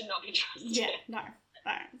 George should not be trusted. Yeah, no.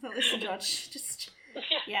 Listen, George, just,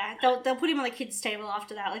 they'll put him on the kids' table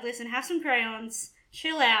after that. Like, listen, have some crayons,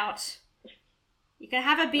 chill out. You can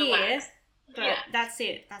have a beer, relax. But that's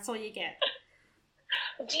it. That's all you get.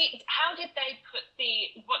 How did they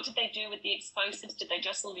what did they do with the explosives? Did they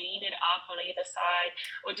just lead it up on either side?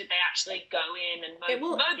 Or did they actually go in and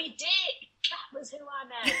Moby Dick? That was who I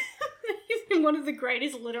meant. He's been one of the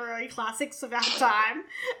greatest literary classics of our time.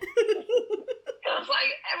 I was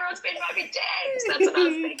like, everyone's been Moby Dick. That's what I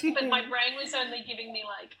was thinking. But my brain was only giving me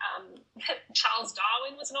like Charles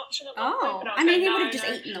Darwin was an option at one point. But he would have just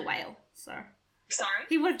eaten the whale. So sorry?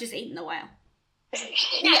 He would have just eaten the whale.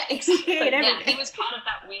 Exactly. He was part of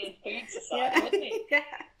that weird food society, wasn't he? Yeah.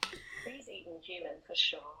 He's eating human for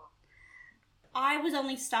sure. I was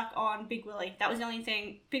only stuck on Big Willie. That was the only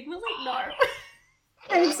thing. Big Willie? No.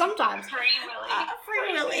 I mean, sometimes. Free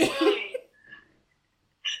Willy.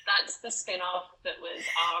 That's the spin-off that was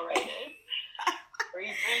R-rated. Free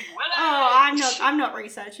Big Willie. Oh, I'm not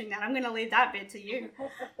researching that. I'm going to leave that bit to you.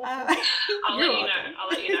 I'll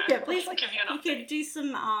let you know. Yeah, please. I'll give you an update. You could do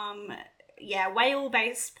some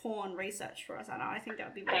whale-based porn research for us, Anna. I think that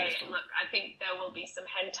would be very useful. Look, I think there will be some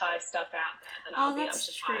hentai stuff out there that I'll be able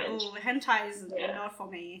to find. Oh, hentai is not for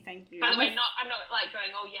me. Thank you. By the way, I'm not like going,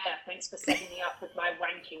 oh yeah, thanks for setting me up with my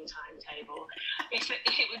wanking timetable. If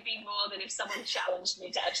it would be more than if someone challenged me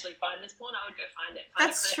to actually find this porn, I would go find it.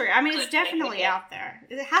 That's true. I mean, it's definitely out there.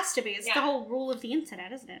 It has to be. It's the whole rule of the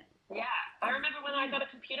internet, isn't it? Yeah. I remember when I got a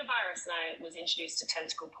computer virus and I was introduced to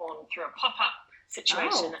tentacle porn through a pop-up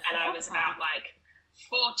situation, and I was about like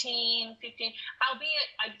 14, 15. Albeit,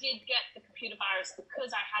 I did get the computer virus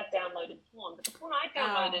because I had downloaded porn, but the porn I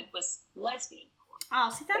downloaded was lesbian porn. Oh,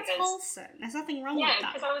 see, that's wholesome. There's nothing wrong with that.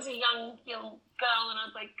 Yeah, because I was a young girl, and I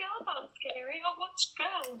was like, girls aren't scary. I'll watch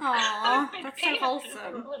girls. Aw, that's so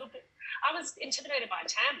wholesome. A little bit. I was intimidated by a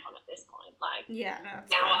tampon at this point. Like, yeah, no,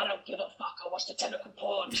 now I don't give a fuck. I watch the tentacle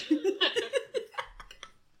porn.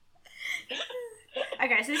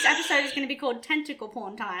 Okay, so this episode is going to be called Tentacle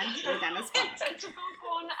Porn Time with Anna Spark. Tentacle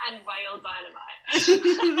porn and whale dynamite.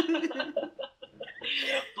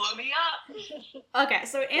 Blow me up. Okay,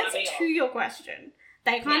 so answer to your question,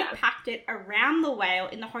 they kind of packed it around the whale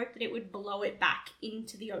in the hope that it would blow it back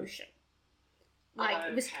into the ocean. Like,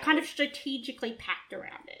 it was kind of strategically packed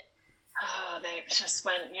around it. Oh, they just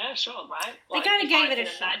went, yeah, sure, right? They kind of gave it a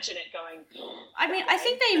shot. Imagine it going. I mean, I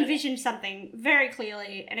think they envisioned something very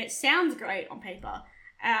clearly, and it sounds great on paper,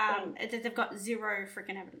 that they've got zero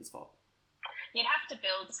freaking evidence for. You'd have to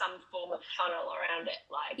build some form of funnel around it,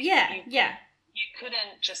 like. Yeah. You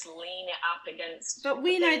couldn't just lean it up against. But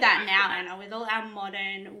we know that now, Anna, with all our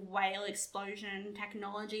modern whale explosion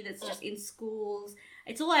technology that's just in schools.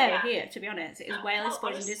 It's all I ever hear, to be honest, is whale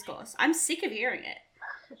explosion discourse. I'm sick of hearing it.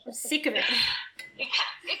 I'm sick of it. It's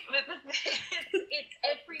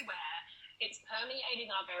everywhere. It's permeating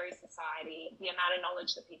our very society. The amount of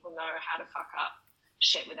knowledge that people know how to fuck up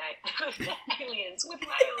shit with aliens, with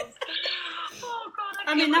whales. Oh, God.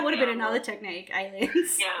 I mean, that would have been another technique,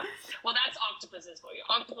 aliens. Yeah. Well, that's octopuses for you.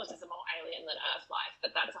 Octopuses are more alien than Earth life,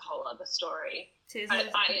 but that's a whole other story. But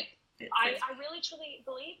I really truly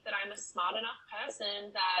believe that I'm a smart enough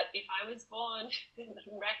person that if I was born and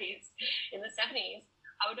raised in the 70s,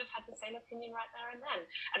 I would have had the same opinion right there and then.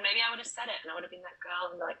 And maybe I would have said it, and I would have been that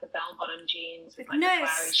girl in like the bell-bottom jeans. With, like, no, the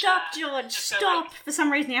flowery stop, shirt. George, Just stop. For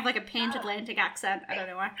some reason, you have like a Pan-Atlantic accent. I don't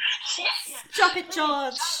know why. Yeah. Stop it,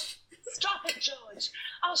 George. Stop it, George.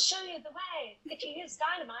 I'll show you the way. If you use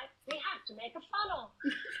dynamite, we have to make a funnel.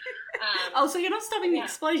 So you're not stopping the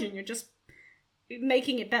explosion, you're just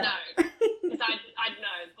making it better. No, because I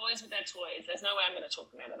know, boys with their toys, there's no way I'm going to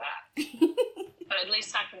talk them out of that. But at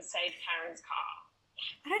least I can save Karen's car.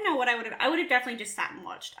 I don't know what I would have. I would have definitely just sat and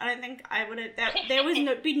watched. I don't think I would have. There was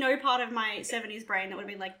no part of my 70s brain that would have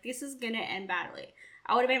been like, this is going to end badly.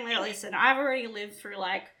 I would have been like, listen, I've already lived through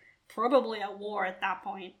like probably a war at that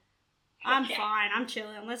point. I'm fine. I'm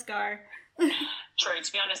chilling. Let's go. True.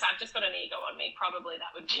 To be honest, I've just got an ego on me. Probably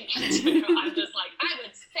that would be me too. I'm just like, I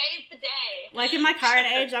would save the day. Like in my current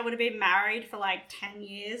age, I would have been married for like 10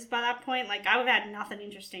 years by that point. Like I would have had nothing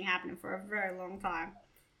interesting happening for a very long time.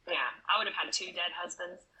 Yeah, I would have had 2 dead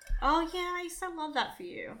husbands. Oh yeah, I used to love that for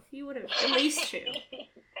you. You would have at least 2.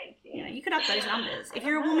 Thank you. You know, you could up those numbers. If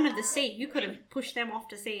you're a woman of the sea, you could have pushed them off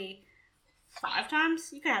to sea 5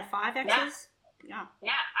 times. You could have 5 exes. Yeah.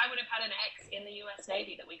 Yeah, I would have had an ex in the US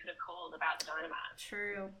Navy that we could have called about the dynamite.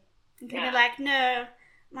 True. You could be like, no,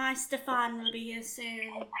 my Stefan will be here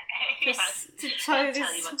soon. Yes. To tow I'll this.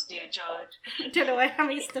 tell you what to do, George. I don't know how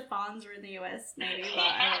many Stefans are in the US Navy, but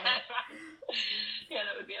I don't know. Yeah,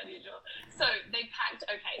 that would be unusual. So they packed the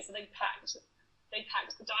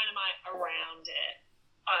dynamite around it,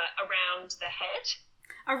 around the head.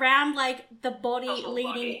 Around, like, the body leading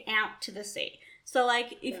body. out to the sea. So,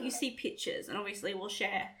 like, if you see pictures, and obviously we'll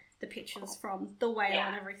share the pictures from the whale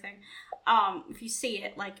and everything, if you see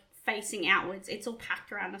it, like, facing outwards, it's all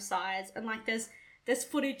packed around the sides, and, like, there's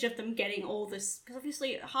footage of them getting all this, because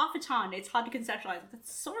obviously half a ton, it's hard to conceptualize,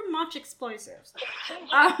 that's so much explosives.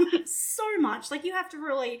 So much. Like, you have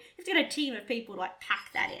to get a team of people to, like,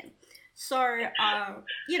 pack that in. So,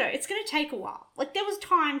 you know, it's going to take a while. Like, there was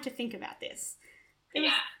time to think about this.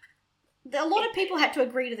 A lot of people had to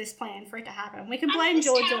agree to this plan for it to happen. We can blame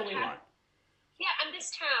George all we want. Yeah, and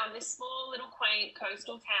this small little quaint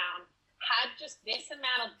coastal town, had just this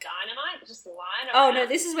amount of dynamite just lying around. Oh, no,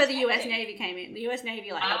 this is where the US Navy came in. The US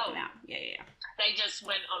Navy, like, helped them out. Yeah. They just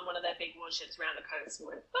went on one of their big warships around the coast and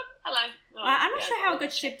went, oh, hello. Oh, I'm not sure how it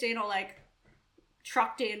got shipped in or, like,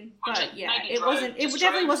 trucked in, but yeah, it definitely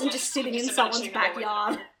drove, wasn't just sitting in someone's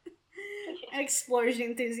backyard. An explosion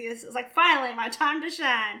enthusiast. It's like, finally, my time to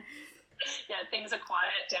shine. Yeah, things are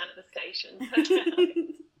quiet down at the station. Let's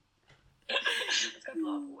go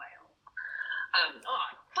blow up a whale.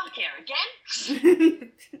 Fuck yeah,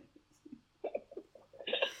 again?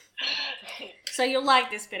 So you'll like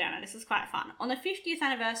this bit, Anna. This is quite fun. On the 50th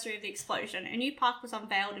anniversary of the explosion, a new park was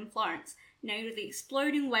unveiled in Florence, named the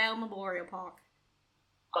Exploding Whale Memorial Park.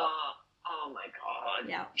 Oh my god.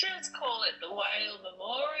 Yeah. Just call it the Whale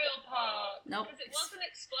Memorial Park. Nope. Because it wasn't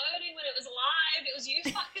exploding when it was alive. It was you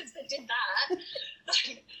fuckers that did that.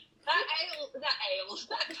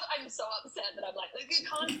 I'm so upset that I'm like, you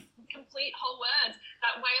can't complete whole words.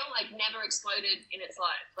 That whale like never exploded in its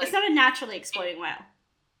life. Like, It's not a naturally exploding whale.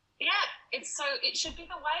 yeah, it should be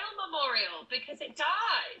the whale memorial because it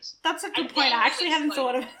died. That's a good And point. then I actually it haven't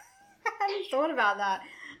thought exploded. about that.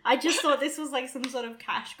 I just thought this was like some sort of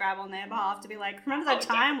cash grab on their behalf to be like, remember that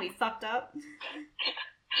time we fucked up?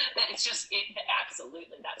 It's just,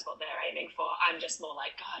 absolutely, that's what they're aiming for. I'm just more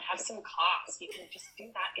like, God, have some class. You can just do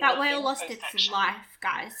that in That the whale info lost its section. life,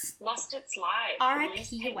 guys. Lost its life. R.I.P. At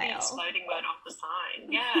least take whale. the exploding word off the sign.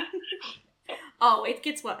 Yeah. Oh, it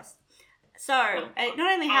gets worse. So, it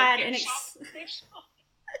not only had an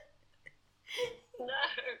No.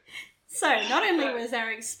 So, not only was there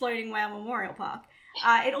an exploding whale memorial park,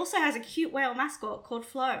 it also has a cute whale mascot called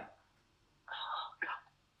Flo, Oh, God.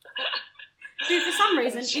 who for some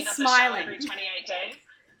reason She is does a show smiling. every 28 days.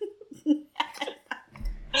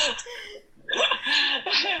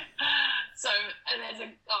 So, and there's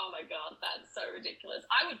oh my God, that's so ridiculous.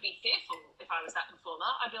 I would be fearful if I was that performer.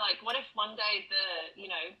 I'd be like, what if one day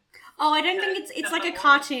Oh, I don't think it's like a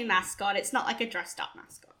cartoon mascot. It's not like a dressed up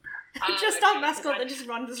mascot. A dressed up mascot that just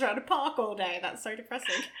runs around a park all day. That's so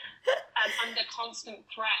depressing. and under constant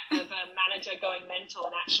threat of a manager going mental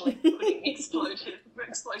and actually putting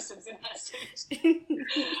explosives in their suit.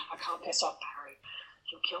 I can't piss off Barry.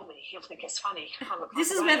 He'll kill me. He'll think it's funny. This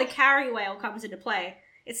is where the carry whale comes into play.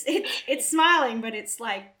 It's smiling, but it's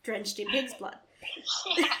like drenched in pig's blood.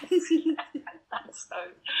 Yes. That's so.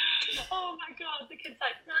 Oh my God! The kid's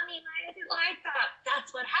like, "Mommy, why is it like that?"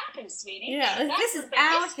 That's what happens, sweetie. Yeah, That's this is the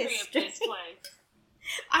our history history. of this place.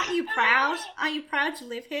 Aren't you proud? Aren't you proud to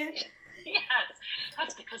live here? Yes,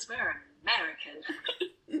 that's because we're American.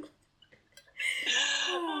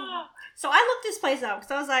 So I looked this place up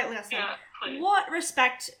because I was like, listen, Yeah, please. what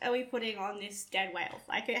respect are we putting on this dead whale?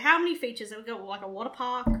 Like, how many features? Have we got like a water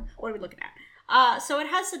park? What are we looking at? So it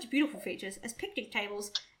has such beautiful features as picnic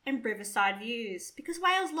tables and riverside views because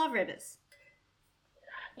whales love rivers.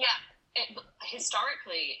 Yeah,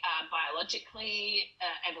 historically, biologically,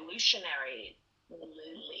 evolutionary,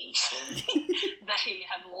 they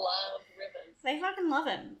have loved rivers. They fucking love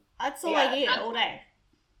him. That's all Yeah, I hear that's- all day.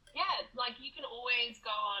 Yeah, like you can always go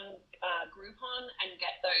on Groupon and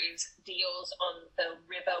get those deals on the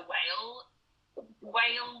river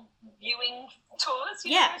whale viewing tours.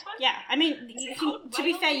 You know Yeah, those ones? yeah. I mean, Is you it can, called to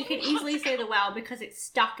be whale fair, you can viewing? easily see the whale because it's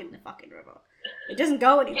stuck in the fucking river. It doesn't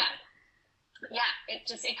go anywhere. Yeah. It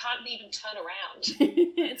can't even turn around.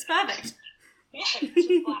 It's perfect. Yeah, it's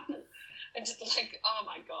just flapping. And just like, oh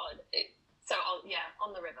my God.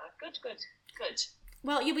 On the river. Good.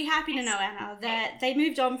 Well, you'll be happy to know, Anna, that they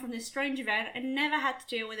moved on from this strange event and never had to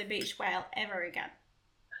deal with a beach whale ever again.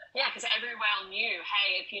 Yeah, because every whale knew,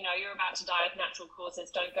 hey, if you know you're about to die of natural causes,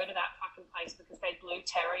 don't go to that fucking place because they blew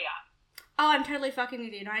Terry up. Oh, I'm totally fucking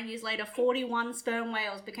with you. 9 years later, 41 sperm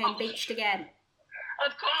whales became beached again.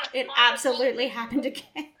 Of course. It absolutely happened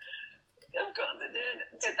again. Of course it did.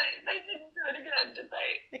 Did they? They didn't do it again, did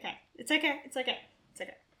they? Okay, it's okay. It's okay.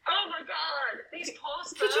 Oh my God. These poor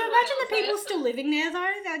sperm Could you imagine the whales, people still living there,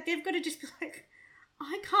 though? They've got to just be like,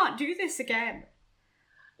 I can't do this again.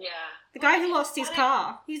 Yeah. The guy who lost his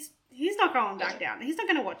car, he's not going back down. He's not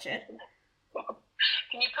going to watch it.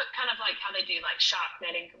 Can you put kind of like how they do like shark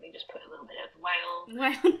netting? Can we just put a little bit of whale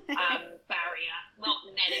Well, barrier? Not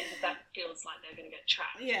netting because that feels like they're going to get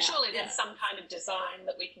trapped. Yeah, Surely yeah. there's some kind of design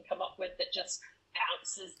that we can come up with that just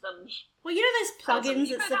bounces them. well, you know those plugins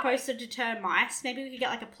You that's go that supposed to deter mice? Maybe we could get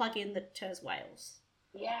like a plug-in that deters whales.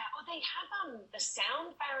 Yeah. Oh, they have the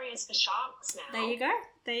sound barriers for sharks now. There you go.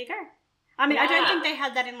 I mean, I don't Yeah. think they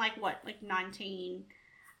had that in like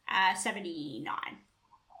 1979.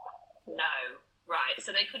 No. Right.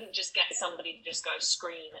 So they couldn't just get somebody to just go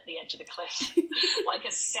scream at the edge of the cliff like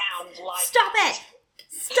a sound like. Stop it!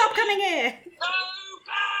 Stop coming here! Go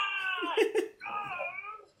back! Go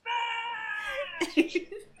back!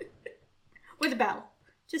 With a bell.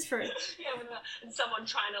 Just for it. Yeah, and someone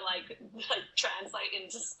trying to like translate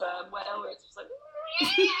into sperm whale, where it's just like.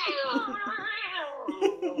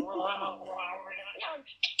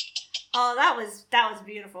 Oh, that was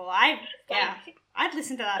beautiful. I'd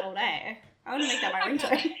listen to that all day. I want to make that my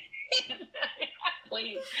ringtone.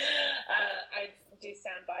 Please. I do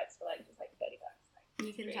sound bites for just $30.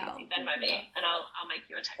 You can tell. Venmo me, and I'll make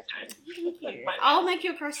you a text tone. Thank you. I'll make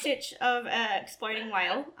you a cross stitch of exploding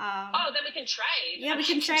whale. Then we can trade. Yeah, we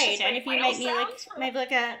can Just trade, and if you whale make me sounds?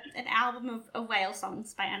 an album of whale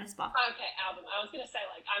songs by Anna Spark. Okay, album. I was gonna say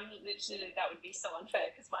I'm literally that would be so unfair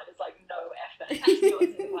because mine is no effort. And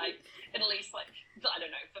yours is at least I don't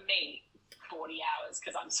know, for me 40 hours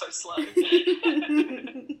because I'm so slow.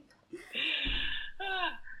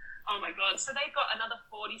 Oh my god! So they've got another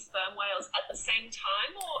 40 sperm whales at the same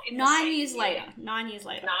time, or in the 9 same years year? later. 9 years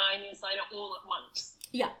later. 9 years later, all at once.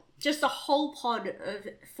 Yeah, just a whole pod of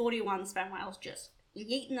 41 sperm whales just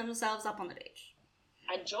yeeting themselves up on the beach.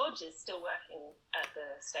 And George is still working at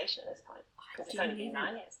the station at this point because it's only been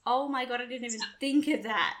 9 years. Oh my god, I didn't even think of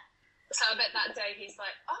that. So I bet that day he's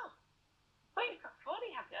like, "Oh, wait, you've got 40,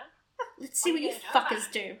 have you? Let's see what you yeah,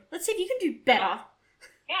 fuckers do. Let's see if you can do better.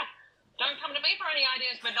 Yeah. Don't come to me for any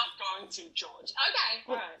ideas. We're not going to, George. Okay.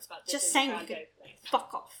 All right. But this Just is saying a you bad could day for me.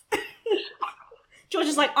 fuck off. George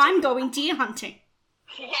is like, I'm going deer hunting.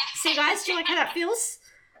 Yeah. See, guys, do you like how that feels?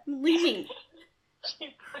 I'm leaving.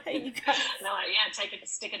 Hey, you guys. No, yeah, take a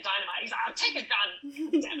stick of dynamite. He's like, I'll take a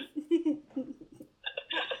gun. Damn it.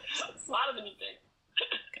 Smarter than you think.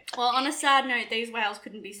 Well, on a sad note, these whales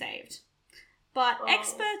couldn't be saved. But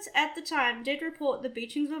experts at the time did report the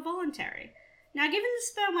beachings were voluntary. Now, given the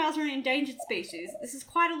sperm whales are an endangered species, this is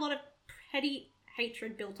quite a lot of petty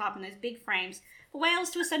hatred built up in those big frames for whales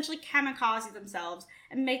to essentially kamikaze themselves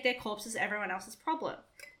and make their corpses everyone else's problem.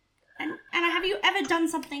 And Anna, have you ever done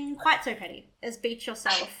something quite so petty as beach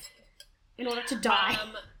yourself in order to die?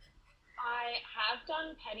 I have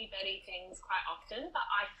done petty Betty things quite often, but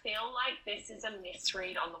I feel like this is a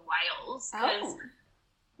misread on the whales. Because,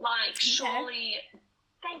 surely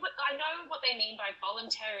they would, I know what they mean by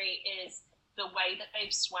voluntary is the way that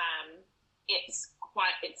they've swam. It's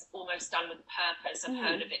almost done with purpose. I've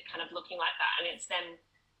heard of it kind of looking like that, and it's them.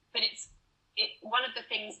 But one of the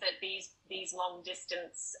things that these long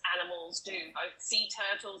distance animals do, both sea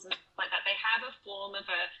turtles and stuff like that, they have a form of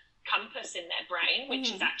a compass in their brain,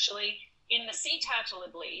 which is actually in the sea turtle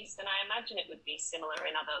at least, and I imagine it would be similar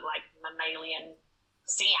in other like mammalian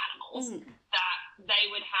sea animals, that they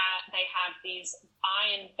have these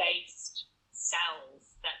iron-based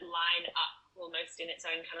cells that line up almost in its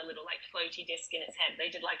own kind of little like floaty disc in its head.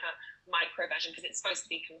 They did like a micro version because it's supposed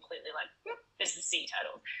to be completely like, this is sea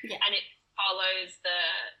turtle. Yeah. And it follows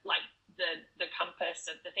the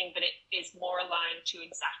compass of the thing, but it is more aligned to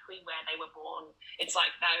exactly where they were born. It's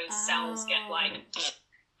like those cells get like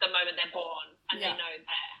the moment they're born and they know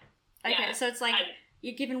there. Okay, so it's like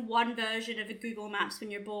you're given one version of a Google Maps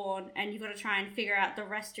when you're born and you've got to try and figure out the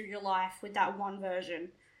rest of your life with that one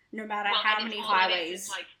version, no matter how many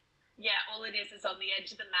highways. All it is on the edge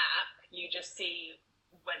of the map, you just see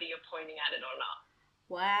whether you're pointing at it or not.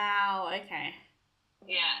 Wow, okay.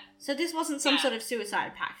 Yeah. So this wasn't some sort of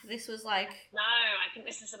suicide pact. This was like... No, I think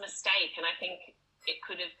this is a mistake, and I think it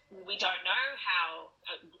could have... We don't know how...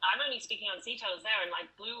 I'm only speaking on sea turtles there, and like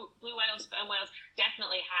blue whales, sperm whales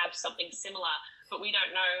definitely have something similar, but we don't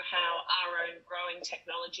know how our own growing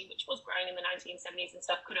technology, which was growing in the 1970s and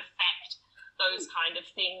stuff, could affect those kind of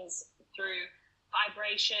things through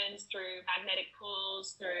vibrations, through magnetic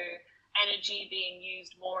pulls, through energy being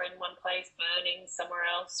used more in one place, burning somewhere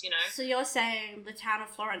else, you know? So you're saying the town of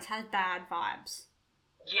Florence had bad vibes?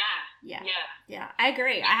 Yeah. I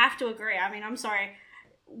agree. I have to agree. I mean, I'm sorry.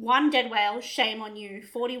 1 dead whale, shame on you.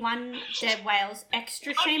 41 dead whales,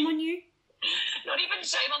 extra shame on you. Not even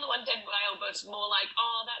shame on the 1 dead whale, but more like,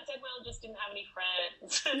 that dead whale just didn't have any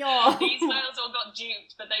friends. These whales all got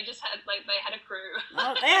duped, but they just had, they had a crew.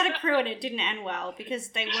 Well, they had a crew and it didn't end well because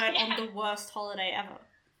they weren't on the worst holiday ever.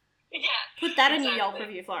 Yeah. Put that in your Yelp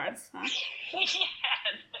review, Florence. Huh? Yeah.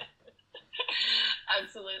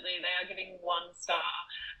 Absolutely. They are giving 1 star.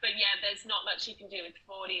 But yeah, there's not much you can do with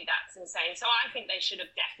 40. That's insane. So I think they should have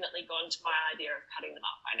definitely gone to my idea of cutting them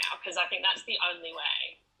up by now, because I think that's the only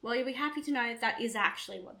way. Well, you'll be happy to know that is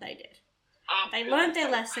actually what they did. They God, learned their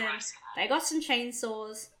lesson. They got some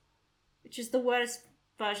chainsaws, which is the worst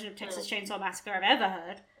version of Texas Chainsaw Massacre I've ever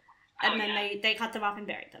heard. And then they cut them up and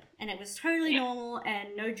buried them. And it was totally normal,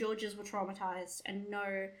 and no Georges were traumatized, and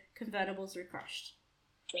no convertibles were crushed.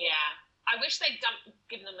 Yeah. I wish they'd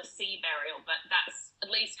given them a sea burial, but that's at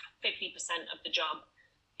least 50% of the job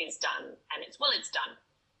is done. And it's done.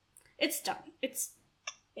 It's done.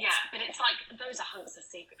 Yeah, but it's like, those are hunks of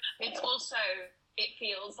secret. It's also, it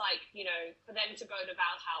feels like, for them to go to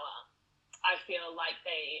Valhalla, I feel like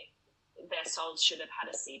their souls should have had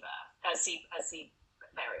a sea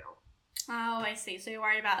burial. Oh, I see. So you're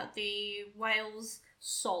worried about the whales'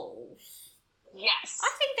 souls. Yes. I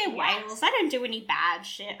think they're whales. They don't do any bad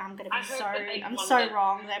shit. I'm so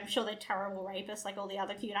wrong. I'm sure they're terrible rapists like all the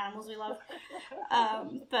other cute animals we love.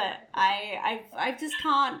 But I just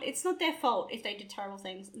can't. It's not their fault if they did terrible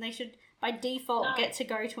things. And they should, by default, get to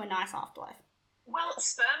go to a nice afterlife. Well,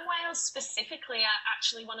 sperm whales specifically are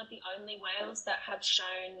actually one of the only whales that have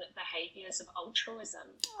shown behaviours of altruism.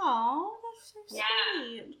 Oh, that's so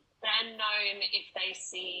sweet. they're known if they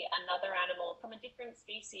see another animal from a different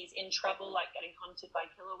species in trouble, like getting hunted by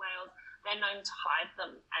killer whales, they're known to hide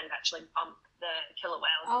them and actually bump the killer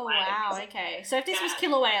whales Oh, away. wow, okay. So if this was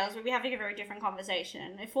killer whales, we'd be having a very different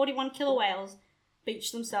conversation. If 41 killer whales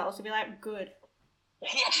beach themselves, we'd be like, good.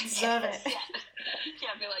 Deserve it.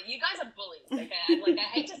 Yeah, be like, you guys are bullies, okay? Like, I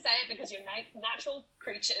hate to say it because you're natural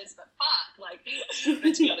creatures, but fuck, like,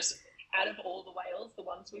 but to be honest, out of all the whales, the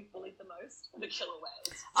ones we've bullied the most are the killer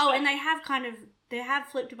whales. Oh, and they have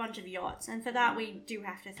flipped a bunch of yachts, and for that we do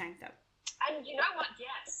have to thank them. And you know what?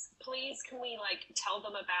 Yes, please, can we like tell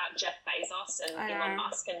them about Jeff Bezos and Elon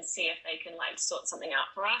Musk and see if they can like sort something out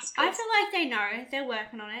for us? I feel like they know. They're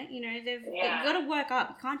working on it. You know, they've got to work up.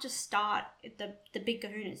 You can't just start at the big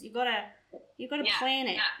kahunas. You got to plan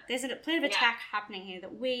it. There's a plan of attack happening here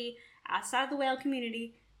that we, outside of the whale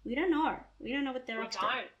community, we don't know. We don't know what they're up to.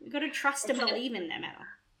 We've got to trust and believe in them, Emma.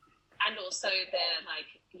 And also, they're like,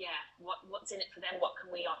 what's in it for them? What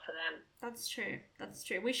can we offer them? That's true.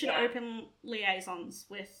 We should open liaisons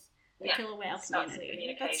with the killer whale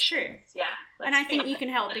community. That's true. Yeah. And I think you can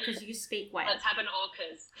help because you speak whale. Let's have an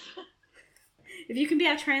AUKUS. If you can be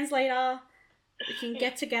our translator, we can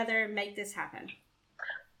get together and make this happen.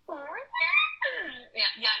 I'll work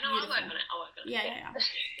on it. Yeah.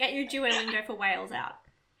 Get your Duolingo for whales out.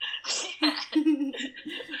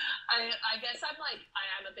 I guess I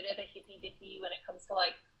am a bit of a hippy dippy when it comes to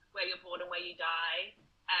like where you're born and where you die,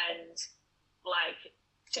 and like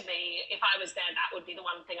to me, if I was there, that would be the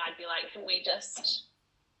one thing I'd be like, can we just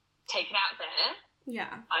take it out there?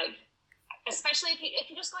 Yeah. Like, especially if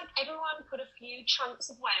you just like everyone put a few chunks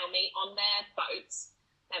of whale meat on their boats,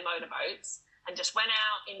 their motorboats, and just went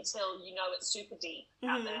out until you know it's super deep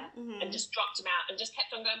out there, and just dropped them out and just kept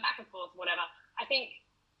on going back and forth, whatever. I think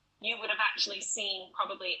you would have actually seen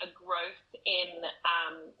probably a growth in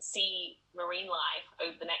sea marine life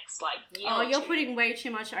over the next like year. Oh, you're putting way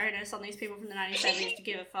too much onus on these people from the 1970s to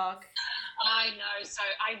give a fuck. I know. So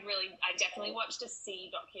I definitely watched a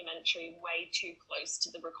sea documentary way too close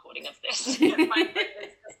to the recording of this. My brain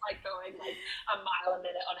is just like going like a mile a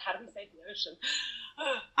minute on how do we save the ocean.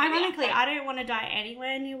 Ironically, I don't want to die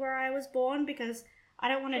anywhere near where I was born because I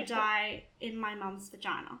don't want to die in my mum's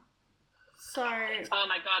vagina. So, oh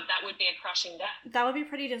my god, that would be a crushing death. That would be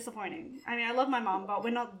pretty disappointing. I mean, I love my mum, but we're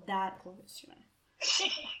not that close, you know.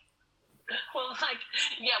 Well, like,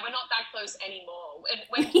 yeah, we're not that close anymore.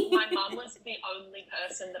 When my mum was the only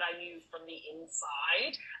person that I knew from the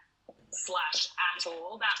inside / at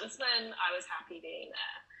all, that was when I was happy being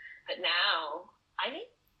there. But now, I need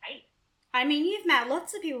faith. I mean, you've met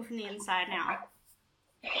lots of people from the inside now.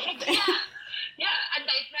 Yeah, and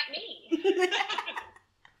they've met me.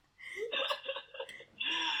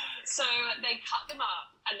 So they cut them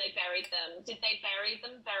up and they buried them. Did they bury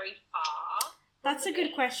them very far? That's a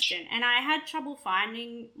good question. And I had trouble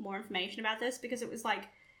finding more information about this because it was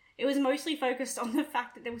mostly focused on the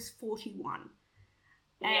fact that there was 41.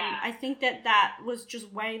 And I think that was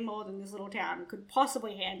just way more than this little town could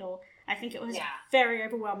possibly handle. I think it was very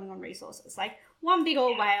overwhelming on resources. Like, one big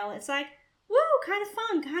old whale, it's like, woo, kind of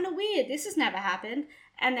fun, kind of weird. This has never happened.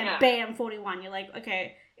 And then bam, 41. You're like,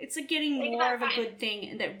 okay, it's like getting more of a good thing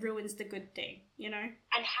and that ruins the good thing, you know?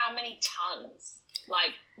 And how many tons?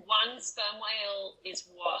 Like, one sperm whale is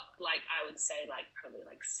what, like, I would say, like, probably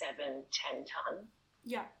like 7-10 tons.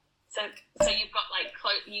 Yeah. So you've got, like,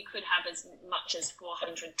 you could have as much as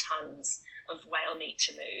 400 tons of whale meat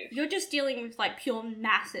to move. You're just dealing with, like, pure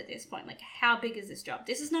mass at this point. Like, how big is this job?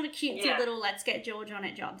 This is not a cutesy little let's get George on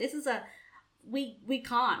it job. This is we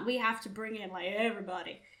can't. We have to bring in, like,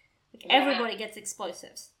 everybody. Like, everybody gets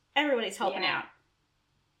explosives. Everybody's helping out.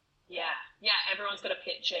 Yeah, everyone's got to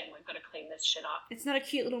pitch in. We've got to clean this shit up. It's not a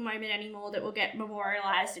cute little moment anymore that will get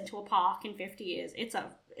memorialized into a park in 50 years. It's a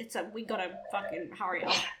we gotta fucking hurry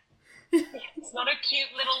up. It's not a cute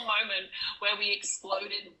little moment where we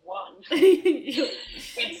exploded one.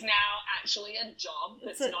 It's now actually a job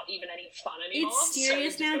that's not even any fun anymore. It's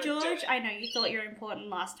serious now, George. I know you thought you were important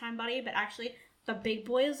last time, buddy, but actually the big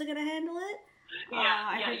boys are gonna handle it.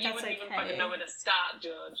 I hope you that's wouldn't okay. even fucking know where to start,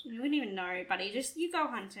 George. You wouldn't even know, buddy. Just you go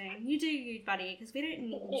hunting. You do you, buddy, because we don't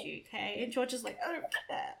need you, okay? And George is like, I don't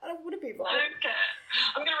care. I don't want to be bothered. I don't care.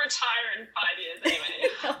 I'm going to retire in 5 years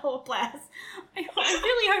anyway. Oh, bless. I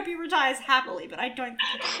really hope he retires happily, but I don't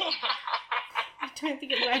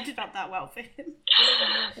think it ended up that well for him.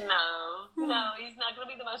 No, he's not going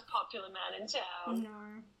to be the most popular man in town.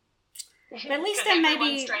 No. But at least then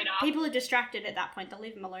maybe people are distracted at that point. They'll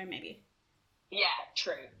leave him alone, maybe. Yeah,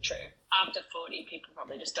 true. After 40, people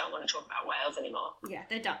probably just don't want to talk about whales anymore. Yeah,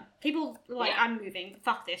 they're done. People are like, I'm moving.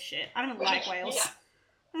 Fuck this shit. I don't like whales.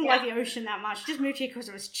 I don't like the ocean that much. Just moved here because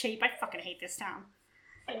it was cheap. I fucking hate this town.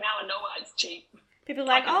 And now I know why it's cheap. People are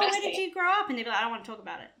like, Fucking where messy. did you grow up? And they'll be like, I don't want to talk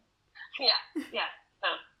about it. Yeah. No.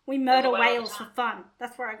 We murder Well, whales for fun.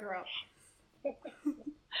 That's where I grew up.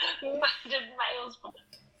 Murdered whales.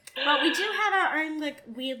 But we do have our own, like,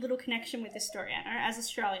 weird little connection with this story, Anna. As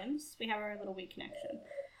Australians, we have our own little weird connection.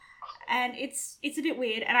 And it's a bit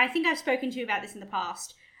weird, and I think I've spoken to you about this in the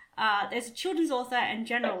past. There's a children's author and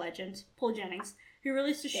general legend, Paul Jennings, who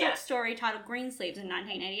released a short story titled Greensleeves in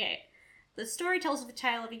 1988. The story tells of the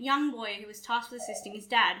tale of a young boy who was tasked with assisting his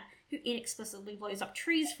dad, who inexplicably blows up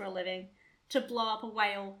trees for a living, to blow up a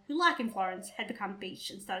whale who, like in Florence, had become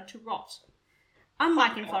beached and started to rot.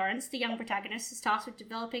 Unlike in Florence, the young protagonist is tasked with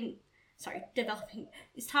delivering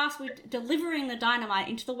the dynamite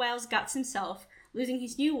into the whale's guts himself, losing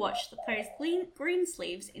his new watch, the pose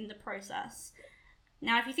Greensleeves, in the process.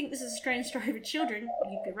 Now, if you think this is a strange story for children,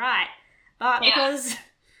 you'd be right. But because,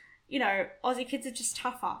 Aussie kids are just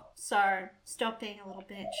tougher, so stop being a little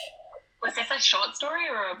bitch. Was this a short story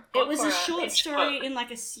or a book? It was or a short story book? in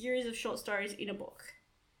like a series of short stories in a book.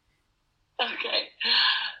 Okay.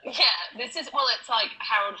 Yeah, it's like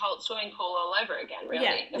Harold Holt swimming pool all over again, really.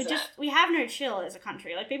 Yeah, we have no chill as a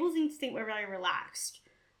country. Like, people seem to think we're very relaxed.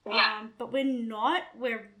 Yeah. But we're not.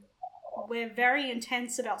 We're very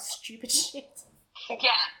intense about stupid shit.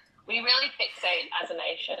 Yeah, we really fixate as a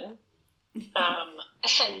nation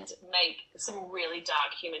and make some really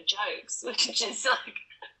dark human jokes, which is like,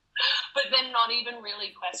 but then not even really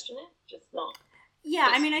question it, just not. Yeah,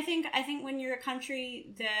 I mean, I think when you're a country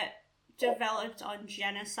that developed on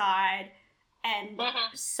genocide and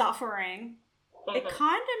suffering, it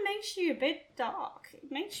kind of makes you a bit dark.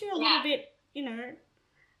 It makes you a little bit,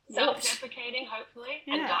 self-deprecating, hopefully,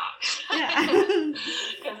 and dark. Yeah.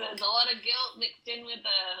 Because there's a lot of guilt mixed in with the...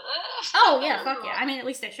 Oh, yeah, fuck yeah. I mean, at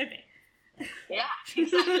least there should be. Yeah,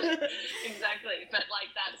 exactly. But,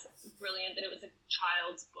 like, that's brilliant that it was a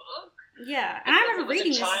child's book. Yeah, and I remember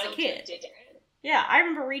reading this as a kid. Did it. Yeah, I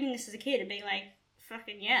remember reading this as a kid and being like,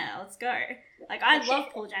 fucking yeah, let's go. Like, I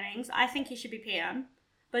love Paul Jennings. I think he should be PM.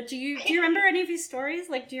 But do you remember any of his stories?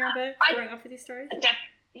 Like, do you remember growing up with his stories?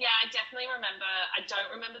 Yeah, I definitely remember. I don't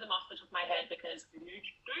remember them off the top of my head because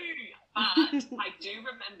ADHD, but I do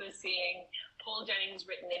remember seeing Paul Jennings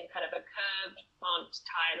written in kind of a curved font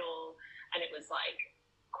title, and it was like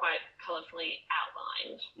quite colourfully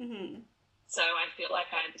outlined. Mm-hmm. So I feel like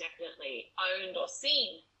I've definitely owned or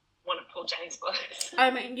seen one of Paul Jennings' books.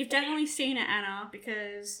 I mean, you've definitely seen it, Anna,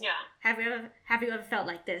 because have you ever felt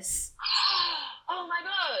like this? Oh my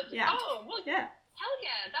god! Yeah. Oh, well, yeah. Hell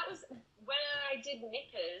yeah! That was when I did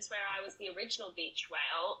Nippers, where I was the original beach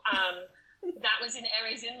whale. That was in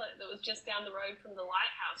Ares Inlet, that was just down the road from the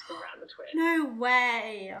lighthouse from Round the Twist. No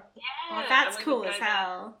way! Yeah. Oh, that's cool as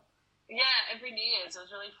hell. Yeah, every New Year's it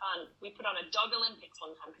was really fun. We put on a dog Olympics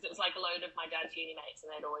one time because it was like a load of my dad's uni mates,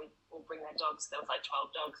 and they'd all bring their dogs. There was like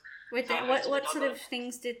 12 dogs. Wait, what sort of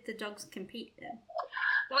things did the dogs compete in?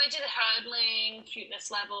 We did hurdling, cuteness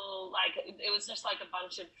level, like it was just like a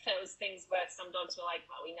bunch of those things where some dogs were like,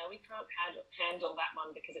 well, we know we can't handle that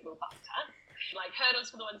one because it will butt us. Like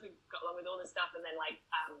hurdles for the ones who got along with all this stuff, and then like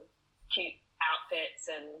cute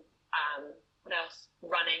outfits and what else?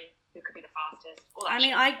 Running. Who could be the fastest? I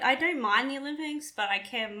mean, I don't mind the Olympics, but I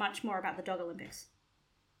care much more about the dog Olympics.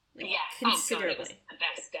 Like, considerably. Oh God, it was the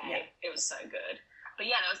best day. Yeah. It was so good. But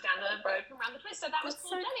yeah, that was down the road from Round the Twist, so that was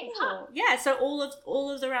Paul Jennings. Cool. Yeah, so all of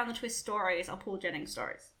the Round the Twist stories are Paul Jennings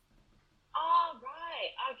stories. Oh,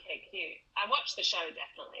 right. Okay, cute. I watched the show,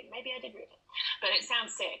 definitely. Maybe I did read it. But it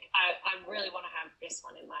sounds sick. I really want to have this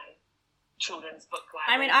one in my children's book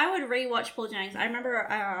library. I mean, I would rewatch Paul Jennings. I remember,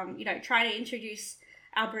 trying to introduce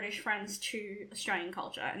our British friends to Australian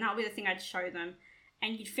culture, and that would be the thing I'd show them.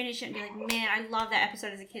 And you'd finish it and be like, man, I love that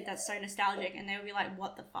episode as a kid. That's so nostalgic. And they would be like,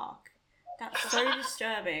 what the fuck? That's so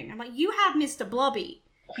disturbing. I'm like, you have Mr. Blobby.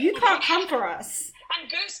 You can't come for us.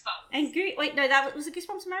 And Goosebumps. And wait, no, was it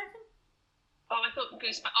Goosebumps American? Oh, I thought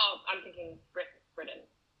Goosebumps. Oh, I'm thinking Britain.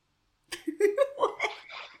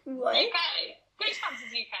 What? UK. Goosebumps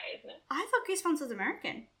is UK, isn't it? I thought Goosebumps was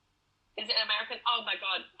American. Is it American? Oh my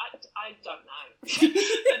god, I don't know.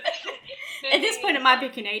 At this point, it might be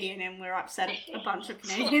Canadian, and we're upset at a bunch of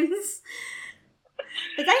Canadians.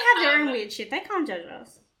 But they have their own weird shit. They can't judge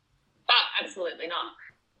us. Oh, absolutely not.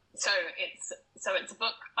 So it's a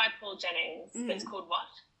book by Paul Jennings. It's called what?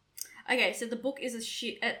 Okay, so the book is a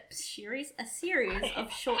series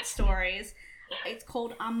of short stories. It's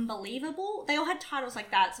called Unbelievable. They all had titles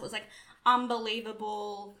like that. So it was like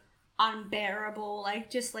Unbelievable, Unbearable, like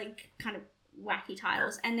just like kind of wacky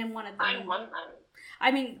titles. And then one of them, I want them.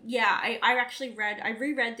 I mean, yeah, I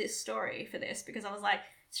reread this story for this because I was like,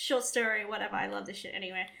 short story, whatever. I love this shit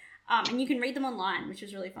anyway. And you can read them online, which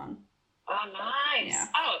is really fun. Oh, nice. Yeah.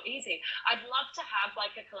 Oh, easy. I'd love to have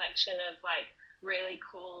like a collection of like really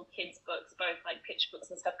cool kids books, both like picture books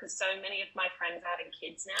and stuff, because so many of my friends are having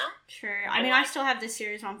kids now. True. I mean, I still have this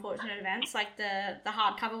series of Unfortunate Events, like the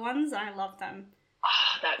hardcover ones, and I love them.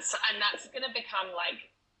 Oh, that's going to become like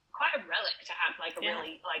quite a relic to have, like a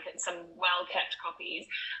really like some well kept copies.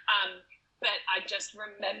 But I just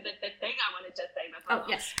remembered the thing I wanted to say before. Oh,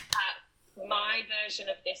 yes. My version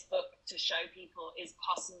of this book to show people is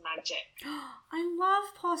Possum Magic. I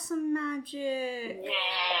love Possum Magic. Yeah.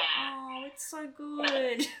 Oh, it's so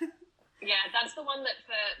good. Yeah, that's the one that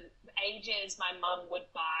for ages my mum would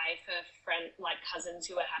buy for cousins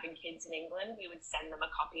who were having kids in England. We would send them a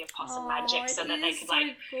copy of Possum Magic so that they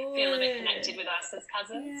could feel a bit connected with us as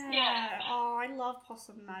cousins. Yeah. Oh, I love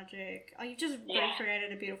Possum Magic. Oh, you just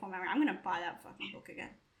recreated a beautiful memory. I'm going to buy that fucking book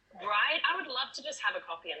again. Right? I would love to just have a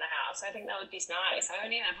copy in the house. I think that would be nice. I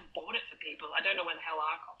only ever bought it for people. I don't know where the hell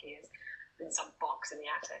our copy is. In some box in the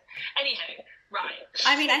attic. Anyhow, right.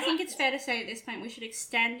 I mean, I think it's fair to say at this point we should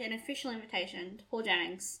extend an official invitation to Paul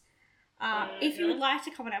Jennings. If you would like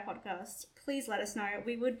to come on our podcast, please let us know.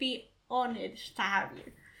 We would be honoured to have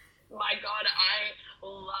you. My God, I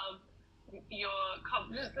love your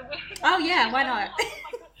confidence. Oh yeah, why not?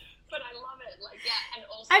 But I love it. Like, yeah, and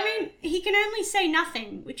also... I mean, he can only say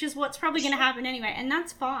nothing, which is what's probably going to happen anyway, and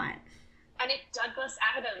that's fine. And if Douglas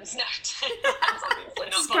Adams... No, that's obviously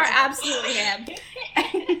not possible. Absolutely him.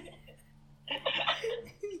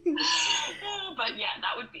 But yeah,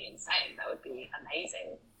 that would be insane. That would be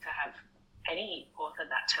amazing to have any author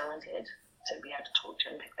that talented to be able to talk to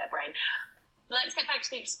and pick their brain. Let's get back to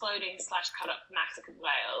the exploding / cut up massacred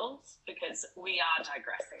whales, because we are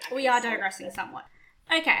digressing. We are digressing somewhat.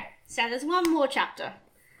 Okay, so there's one more chapter.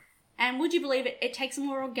 And would you believe it, it takes a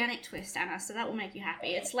more organic twist, Anna, so that will make you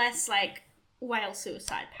happy. It's less like whale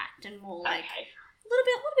suicide pact and more like a little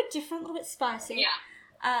bit different, a little bit spicy.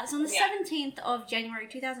 Yeah. So on the 17th of January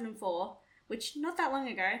 2004, which not that long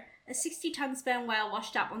ago, a 60-ton sperm whale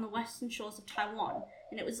washed up on the western shores of Taiwan,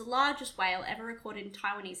 and it was the largest whale ever recorded in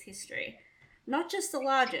Taiwanese history. Not just the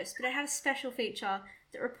largest, but it had a special feature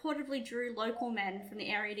that reportedly drew local men from the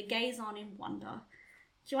area to gaze on in wonder.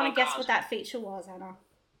 Do you want to guess what that feature was, Anna?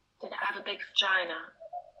 Did it have a big vagina?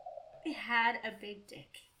 It had a big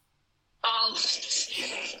dick. Oh.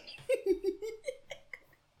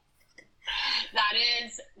 That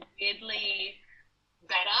is weirdly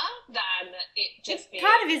better than it just being...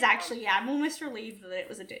 Kind of is, actually, yeah. I'm almost relieved that it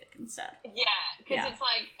was a dick instead. Yeah, because it's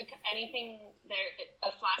like anything there...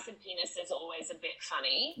 A flaccid penis is always a bit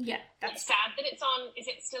funny. Yeah, it's sad that it's on... Is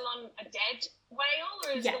it still on a dead whale,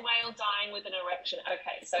 or is the whale dying with an erection?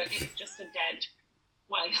 Okay, so it's just a dead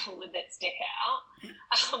whale with its dick out.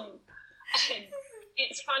 And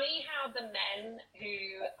it's funny how the men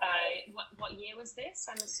who... what year was this?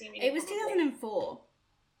 I'm assuming... It was 2004.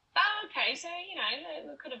 Oh, okay, so, you know,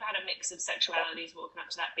 they could have had a mix of sexualities walking up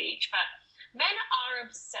to that beach, but men are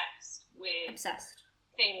obsessed with...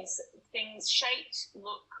 things shaped,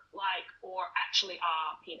 look like, or actually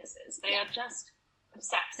are penises. They are just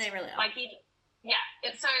obsessed. They really are. Like,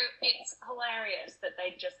 it's hilarious that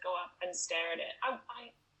they just go up and stare at it.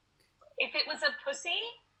 If it was a pussy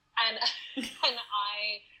and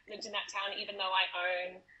I lived in that town, even though I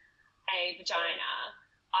own a vagina,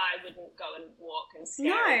 I wouldn't go and walk and stare.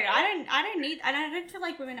 No, I don't feel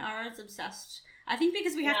like women are as obsessed. I think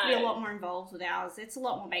because we have to be a lot more involved with ours. It's a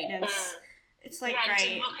lot more maintenance. It's like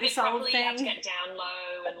great. This old thing. You have to get down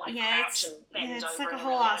low and like crouch and bend over. It's like a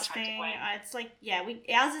whole ass thing. It's like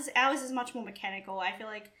ours is much more mechanical. I feel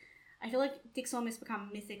like dicks almost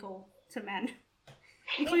become mythical to men,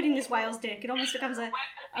 including this whale's dick. It almost becomes a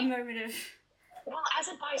moment of. Well, as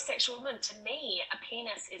a bisexual woman, to me, a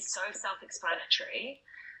penis is so self-explanatory.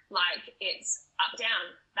 Like, it's up,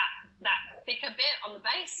 down, that thicker bit on the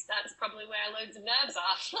base, that's probably where loads of nerves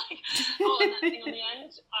are. Like, and that thing on the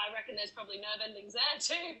end, I reckon there's probably nerve endings there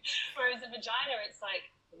too. Whereas a vagina, it's like...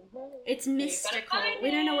 It's mystical.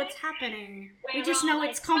 We don't know what's happening. We just know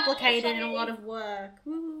it's complicated and a lot of work.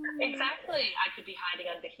 Woo. Exactly. I could be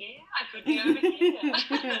hiding under here. I could be over here.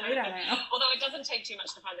 We don't know. Although it doesn't take too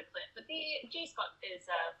much to find the clip. But the G-spot is...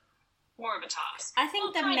 more of a task. I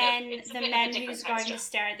think the men who's going to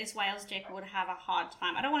stare at this whale's dick would have a hard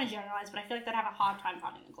time. I don't want to generalize, but I feel like they'd have a hard time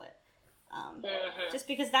finding the clip. Just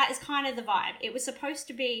because that is kind of the vibe. It was supposed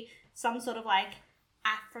to be some sort of like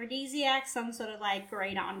aphrodisiac, some sort of like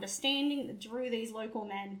greater understanding that drew these local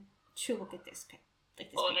men to look at this pic.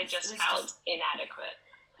 Or they just felt inadequate.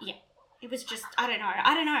 Yeah. It was just, I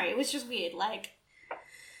don't know. It was just weird. Like,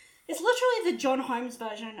 it's literally the John Holmes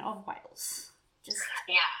version of whales. Just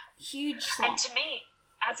Yeah. huge And slop. to me,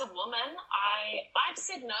 as a woman, I've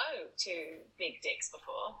said no to big dicks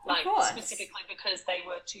before. Like, course. specifically because they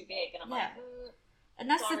were too big. And I'm like, And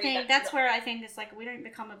that's sorry, the thing, that's that's not- where I think it's like we don't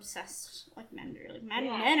become obsessed like men do. Like men,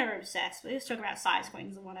 Yeah. men are obsessed. We just talk about size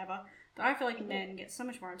queens and whatever. But I feel like men get so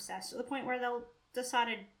much more obsessed to the point where they'll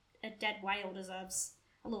decide a dead whale deserves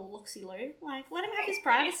a little look-see-loo. Like, let him have his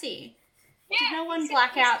privacy. yeah, Did no one he's-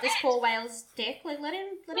 black he's out this dead. poor whale's dick? Like, let him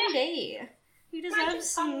be. He Imagine deserves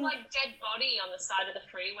some some... like dead body on the side of the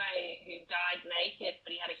freeway who died naked,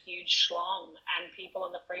 but he had a huge schlong, and people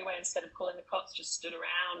on the freeway, instead of calling the cops, just stood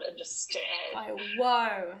around and just stared. Oh,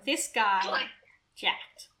 whoa. This guy, Like,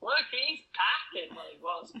 jacked. look, he's packing. Well, he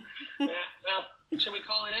was. Yeah. Well, should we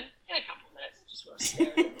call it in a couple of minutes? Just want to stare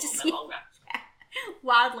at him a little bit longer.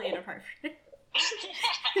 Wildly inappropriate.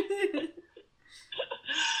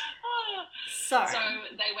 So, So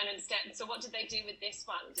they went and stepped. So what did they do with this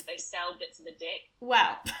one? Did they sell bits of the dick?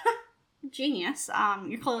 well, genius.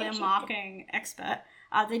 You're clearly a marketing expert.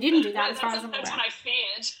 They didn't do that as far as I'm aware. That's what I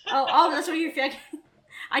feared. Oh, that's what you feel.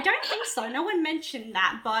 I don't think so. No one mentioned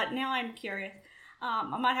that, but now I'm curious.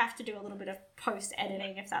 I might have to do a little bit of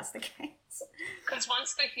post-editing if that's the case. Because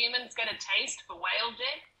once the humans get a taste for whale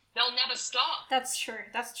dick, they'll never stop. That's true.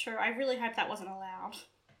 That's true. I really hope that wasn't allowed.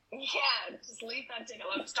 Yeah, just leave that dick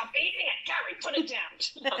alone. Stop eating it, Gary. Put it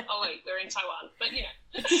down. Oh wait, they're in Taiwan, but you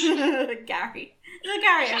know. Gary. There's a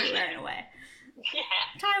Gary everywhere in a way.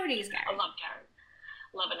 Yeah, Taiwanese I Gary. love Gary.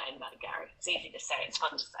 Love a name like Gary. It's easy to say. It's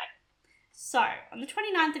fun to say. So, on the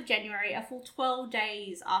 29th of January, a full 12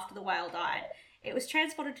 days after the whale died, it was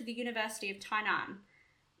transported to the University of Tainan,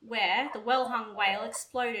 where the well-hung whale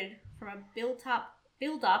exploded from a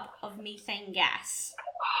build-up of methane gas.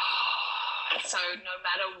 So no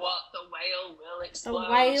matter what, the whale will The explode.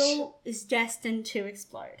 whale is destined to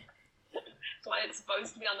explode. That's why it's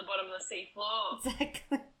supposed to be on the bottom of the sea floor.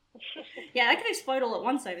 Exactly. Yeah, that could explode all at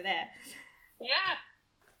once over there. Yeah.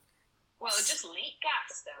 Well, it just leak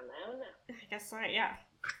gas down there, isn't it? I guess so, yeah.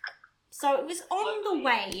 So it was on the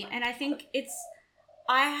way, and I think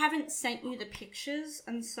I haven't sent you the pictures,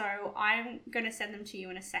 and so I'm going to send them to you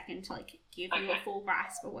in a second to, like, give you a full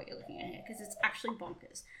grasp of what you're looking at here, because it's actually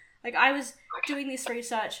bonkers. Like, I was doing this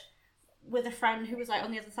research with a friend who was, like,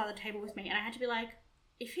 on the other side of the table with me, and I had to be like,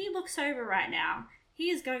 if he looks over right now,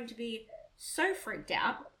 he is going to be so freaked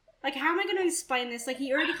out. Like, how am I going to explain this? Like,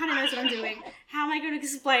 he already kind of knows what I'm doing. How am I going to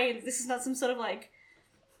explain this is not some sort of, like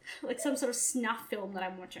some sort of snuff film that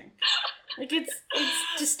I'm watching? Like, it's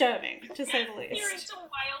disturbing, to say the least. You're into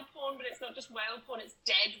whale porn, but it's not just whale porn, it's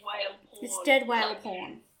dead whale porn. It's dead whale Like,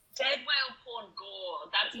 porn. Dead whale porn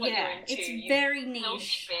gore. That's what Yeah, you're into. it's you very filthy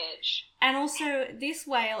niche. bitch. And also, this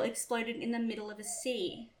whale exploded in the middle of a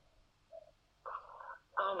sea.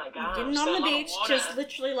 Oh my god. Didn't on the beach, just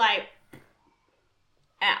literally, like,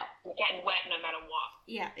 out. getting wet no matter what.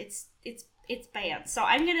 Yeah, it's bad. So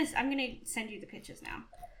I'm gonna send you the pictures now,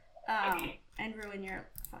 Okay. and ruin your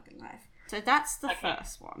fucking life. So that's the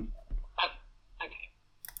first one. Oh, okay.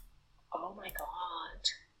 Oh my god.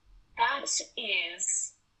 That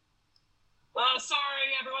is... Oh, sorry,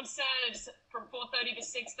 everyone said from 4:30 to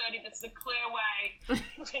 6:30, that's the clear way.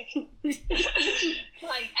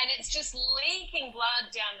 And it's just leaking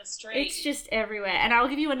blood down the street. It's just everywhere, and I'll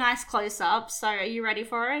give you a nice close up. So are you ready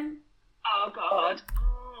for it? Oh god.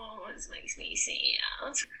 Oh, this makes me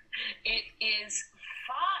sad. It is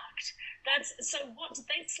fucked. So what, did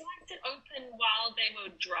they slice it open while they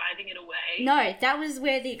were driving it away? No, that was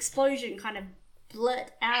where the explosion kind of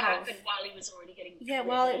blurt out of. Happened while he was already getting Yeah,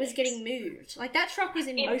 while it was getting moved. Like, that truck was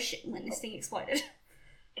in motion when this thing exploded.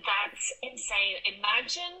 That's insane.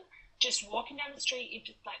 Imagine just walking down the street, you've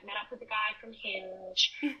just like met up with a guy from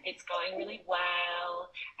Hinge, it's going really well,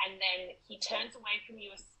 and then he turns away from you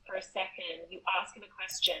for a second, you ask him a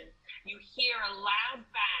question, you hear a loud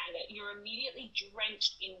bang, you're immediately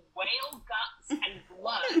drenched in whale guts and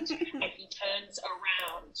blood, and he turns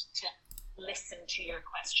around to listen to your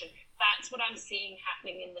question. That's what I'm seeing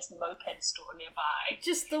happening in this moped store nearby.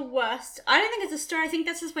 Just the worst. I don't think it's a store. I think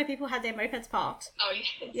that's just where people had their mopeds parked. Oh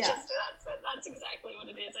yeah, Yeah. That's exactly what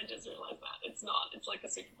it is. I just realised that. It's not. It's like a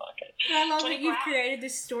supermarket. And I love that 20 you've grand. created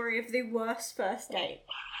this story of the worst first date.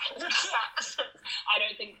 I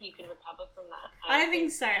don't think you can recover from that. I don't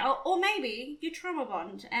think so. Or maybe you trauma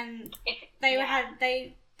bond, and If, they yeah.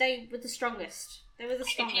 they were the strongest. They were the If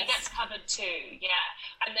he strongest. gets covered too, yeah.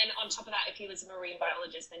 And then on top of that, if he was a marine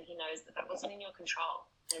biologist, then he knows that wasn't in your control.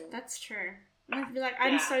 And That's true. I'd be like,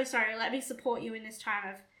 I'm Yeah. so sorry. Let me support you in this time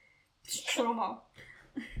of trauma.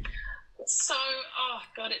 So, oh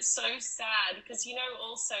God, it's so sad because,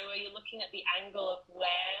 also where you're looking at the angle of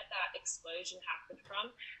where that explosion happened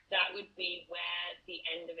from, that would be where the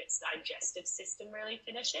end of its digestive system really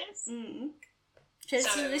finishes. Mm.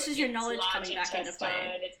 So this is your knowledge coming back into play.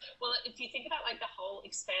 Well, if you think about like the whole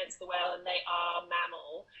expanse of the whale, and they are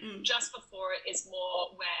mammal, just before it is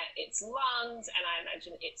more where it's lungs, and I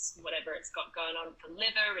imagine it's whatever it's got going on for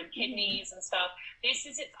liver and kidneys and stuff. This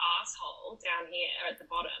is its asshole down here at the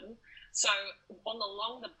bottom. So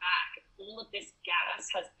along the back, all of this gas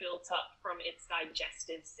has built up from its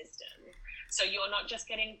digestive system. So you're not just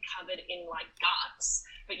getting covered in like guts,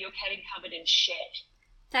 but you're getting covered in shit.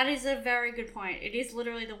 That is a very good point. It is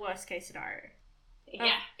literally the worst case scenario.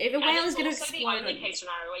 Yeah. If a whale is going to explode... It's also the only case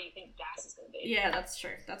scenario where you think gas is going to be. Yeah, that's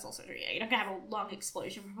true. That's also true. Yeah, you're not going to have a long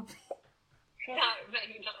explosion, probably. No,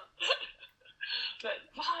 maybe not. But,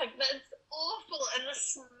 fuck, that's awful. And the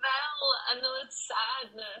smell and the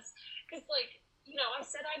sadness. Because, like, I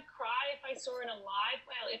said I'd cry if I saw an alive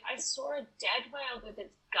whale. If I saw a dead whale with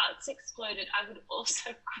its guts exploded, I would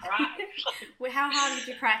also cry. Well, how hard did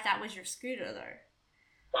you cry if that was your scooter, though?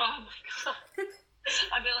 Oh my God.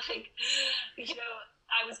 I feel like,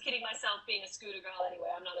 I was kidding myself being a scooter girl anyway.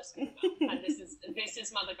 I'm not a scooter girl. And this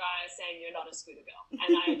is Mother Gaia saying you're not a scooter girl.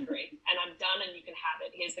 And I agree. And I'm done and you can have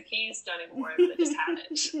it. Here's the keys. Don't even worry about it. Just have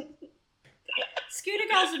it. Scooter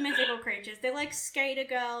girls are mythical creatures. They're like skater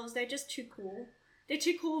girls. They're just too cool. They're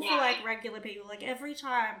too cool for like regular people. Like every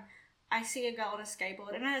time I see a girl on a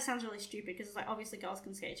skateboard, I know that sounds really stupid because it's like obviously girls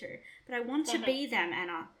can skate too. But I want to be them,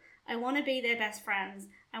 Anna. I want to be their best friends.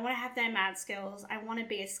 I want to have their mad skills. I want to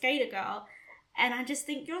be a skater girl. And I just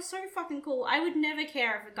think, you're so fucking cool. I would never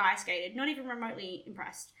care if a guy skated. Not even remotely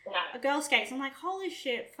impressed. No. A girl skates. I'm like, holy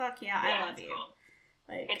shit, fuck yeah, I love you. Cool.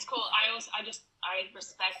 Like, it's cool. I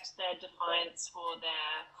respect their defiance for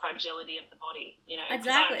their fragility of the body.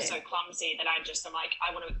 Exactly. I'm so clumsy that I'm like,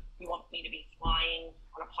 you want me to be flying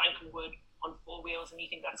on a plank of wood on 4 wheels and you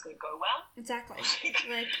think that's going to go well? Exactly.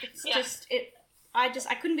 Like, it's just,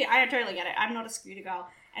 I couldn't be, I totally get it. I'm not a scooter girl.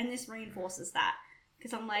 And this reinforces that.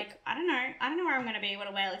 Because I'm like, I don't know where I'm going to be when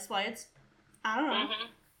a whale explodes. I don't know. Mm-hmm.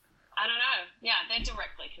 I don't know. Yeah, they're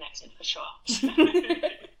directly connected for sure.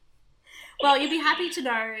 Well, you'll be happy to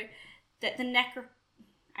know that the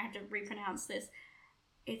I have to repronounce this.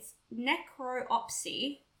 It's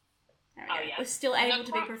necropsy. Was still able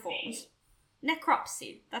to be performed.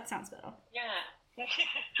 Necropsy. That sounds better. Yeah.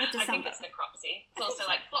 That does I think it's necropsy. It's also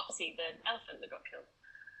like Flopsy, the elephant that got killed.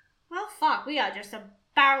 Well, fuck, we are just a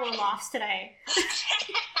barrel of laughs today.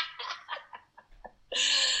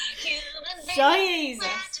 Jesus.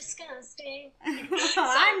 Disgusting.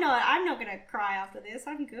 I'm not gonna cry after this.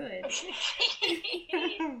 I'm good.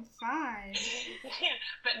 I'm fine.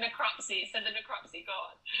 But necropsy, so the necropsy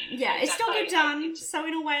god. Yeah, it's still good done. So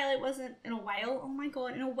in a whale, it wasn't in a whale. Oh my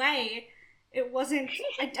god, in a way, it wasn't.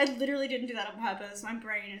 I literally didn't do that on purpose. My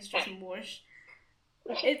brain is just mush.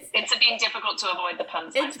 It's being difficult to avoid the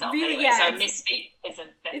puns it's myself. Really, anyway, yeah, so misfeat is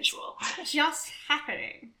eventual. It's just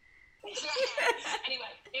happening. Anyway,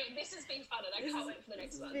 this has been fun and I can't wait for the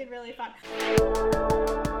next one. It's been really fun.